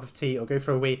make a cup of tea or go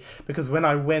for a wee, because when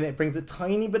I win, it brings a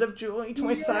tiny bit of joy to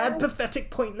my sad,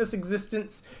 pathetic, pointless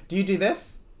existence. Do you do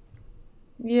this?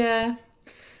 Yeah.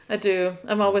 I do.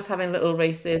 I'm always having little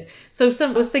races. So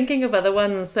I was thinking of other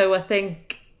ones. So I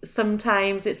think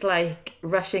sometimes it's like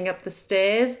rushing up the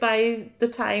stairs by the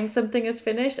time something is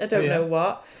finished. I don't know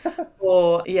what.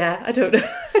 Or I don't know.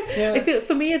 I feel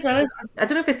for me as well, I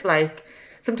don't know if it's like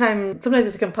sometimes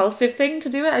it's a compulsive thing to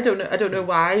do it. I don't know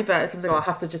why, but sometimes I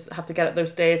have to get up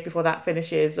those stairs before that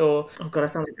finishes. Or oh god, I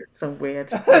sound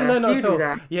weird. No, Do not you at do all.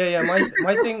 that? Yeah.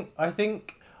 My thing, I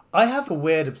think I have a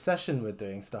weird obsession with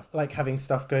doing stuff, like having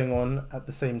stuff going on at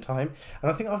the same time.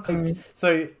 And I think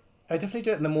so I definitely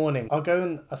do it in the morning. I'll go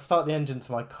and I'll start the engine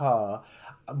to my car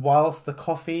whilst the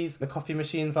coffee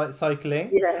machine's like cycling.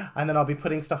 Yeah. And then I'll be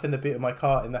putting stuff in the boot of my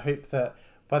car in the hope that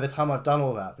by the time I've done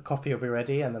all that, the coffee will be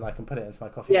ready, and then I can put it into my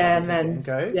coffee cup and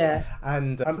go. Yeah.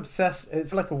 And I'm obsessed.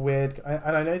 It's like a weird,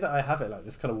 and I know that I have it like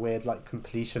this kind of weird like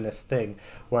completionist thing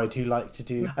where I do like to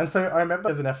do. And so I remember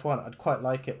as an F1, I'd quite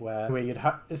like it where we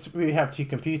have two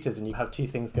computers and you have two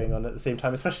things going on at the same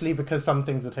time, especially because some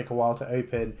things will take a while to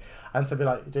open, and to be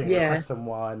like doing a request on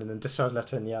one and then discharge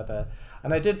letter in the other.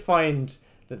 And I did find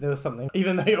that there was something,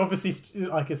 even though obviously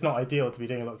like it's not ideal to be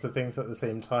doing lots of things at the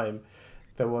same time.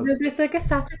 There's like a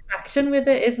satisfaction with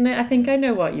it, isn't it? I think I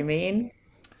know what you mean.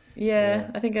 Yeah,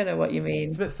 I think I know what you mean.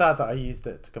 It's a bit sad that I used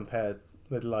it to compare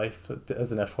with life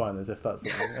as an F1, as if that's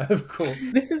something of course.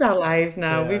 This is our lives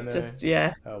now. We've just,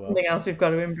 oh, well. Something else we've got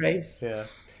to embrace. Yeah.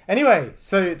 Anyway,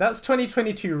 so that's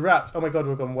 2022 wrapped. Oh my god,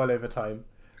 we've gone well over time.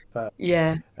 But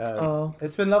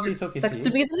it's been lovely talking to you. Sucks to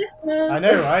be the listeners. I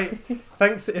know, right?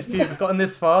 Thanks if you've gotten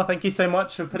this far. Thank you so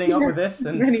much for putting up with this.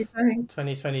 And many thanks.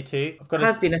 2022. It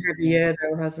has been a heavy year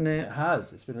though, hasn't it? It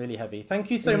has. It's been really heavy. Thank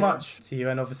you so much to you,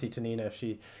 and obviously to Nina if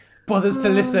she bothers to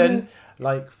listen.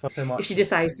 Like for so much. If she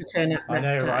decides to turn up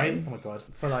next time. Right? Oh my god.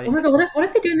 What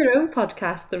if they're doing their own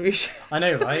podcast, the Rush? I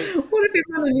know, right? What if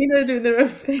Imran and Nina are doing their own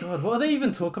thing? God, what do they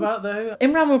even talk about though?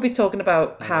 Imran will be talking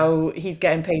about how he's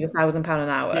getting paid £1,000 an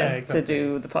hour to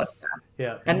do the podcast.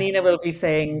 Yeah. And Nina will be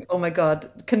saying, oh my god,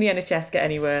 can the NHS get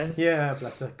any worse? Yeah,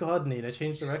 bless her. God, Nina,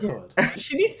 change the record.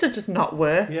 She needs to just not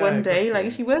work one day.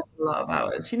 Like, she works a lot of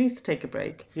hours. She needs to take a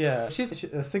break. Yeah. She's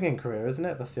a singing career, isn't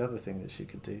it? That's the other thing that she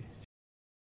could do.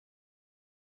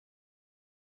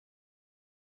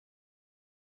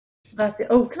 That's it.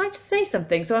 Oh, can I just say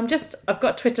something? So I've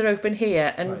got Twitter open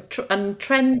here, and and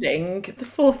trending, the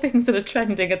 4 things that are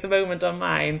trending at the moment on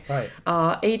mine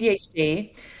are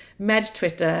ADHD, Med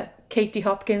Twitter, Katie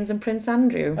Hopkins, and Prince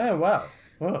Andrew. Oh, wow.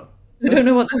 Whoa. I don't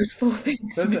know what those 4 things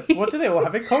mean. What do they all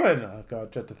have in common? Oh, God, I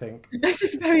dread to think. This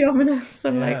is very ominous.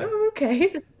 I'm like, oh,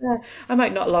 okay. I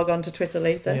might not log on to Twitter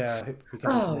later. Yeah, I hope we can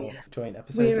do some more joint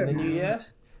episodes in the new year.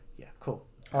 Yeah, cool.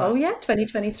 Oh, yeah,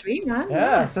 2023, man.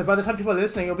 Yeah, so by the time people are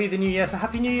listening, it'll be the new year. So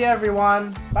Happy New Year,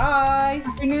 everyone. Bye.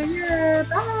 Happy New Year.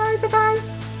 Bye.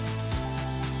 Bye-bye.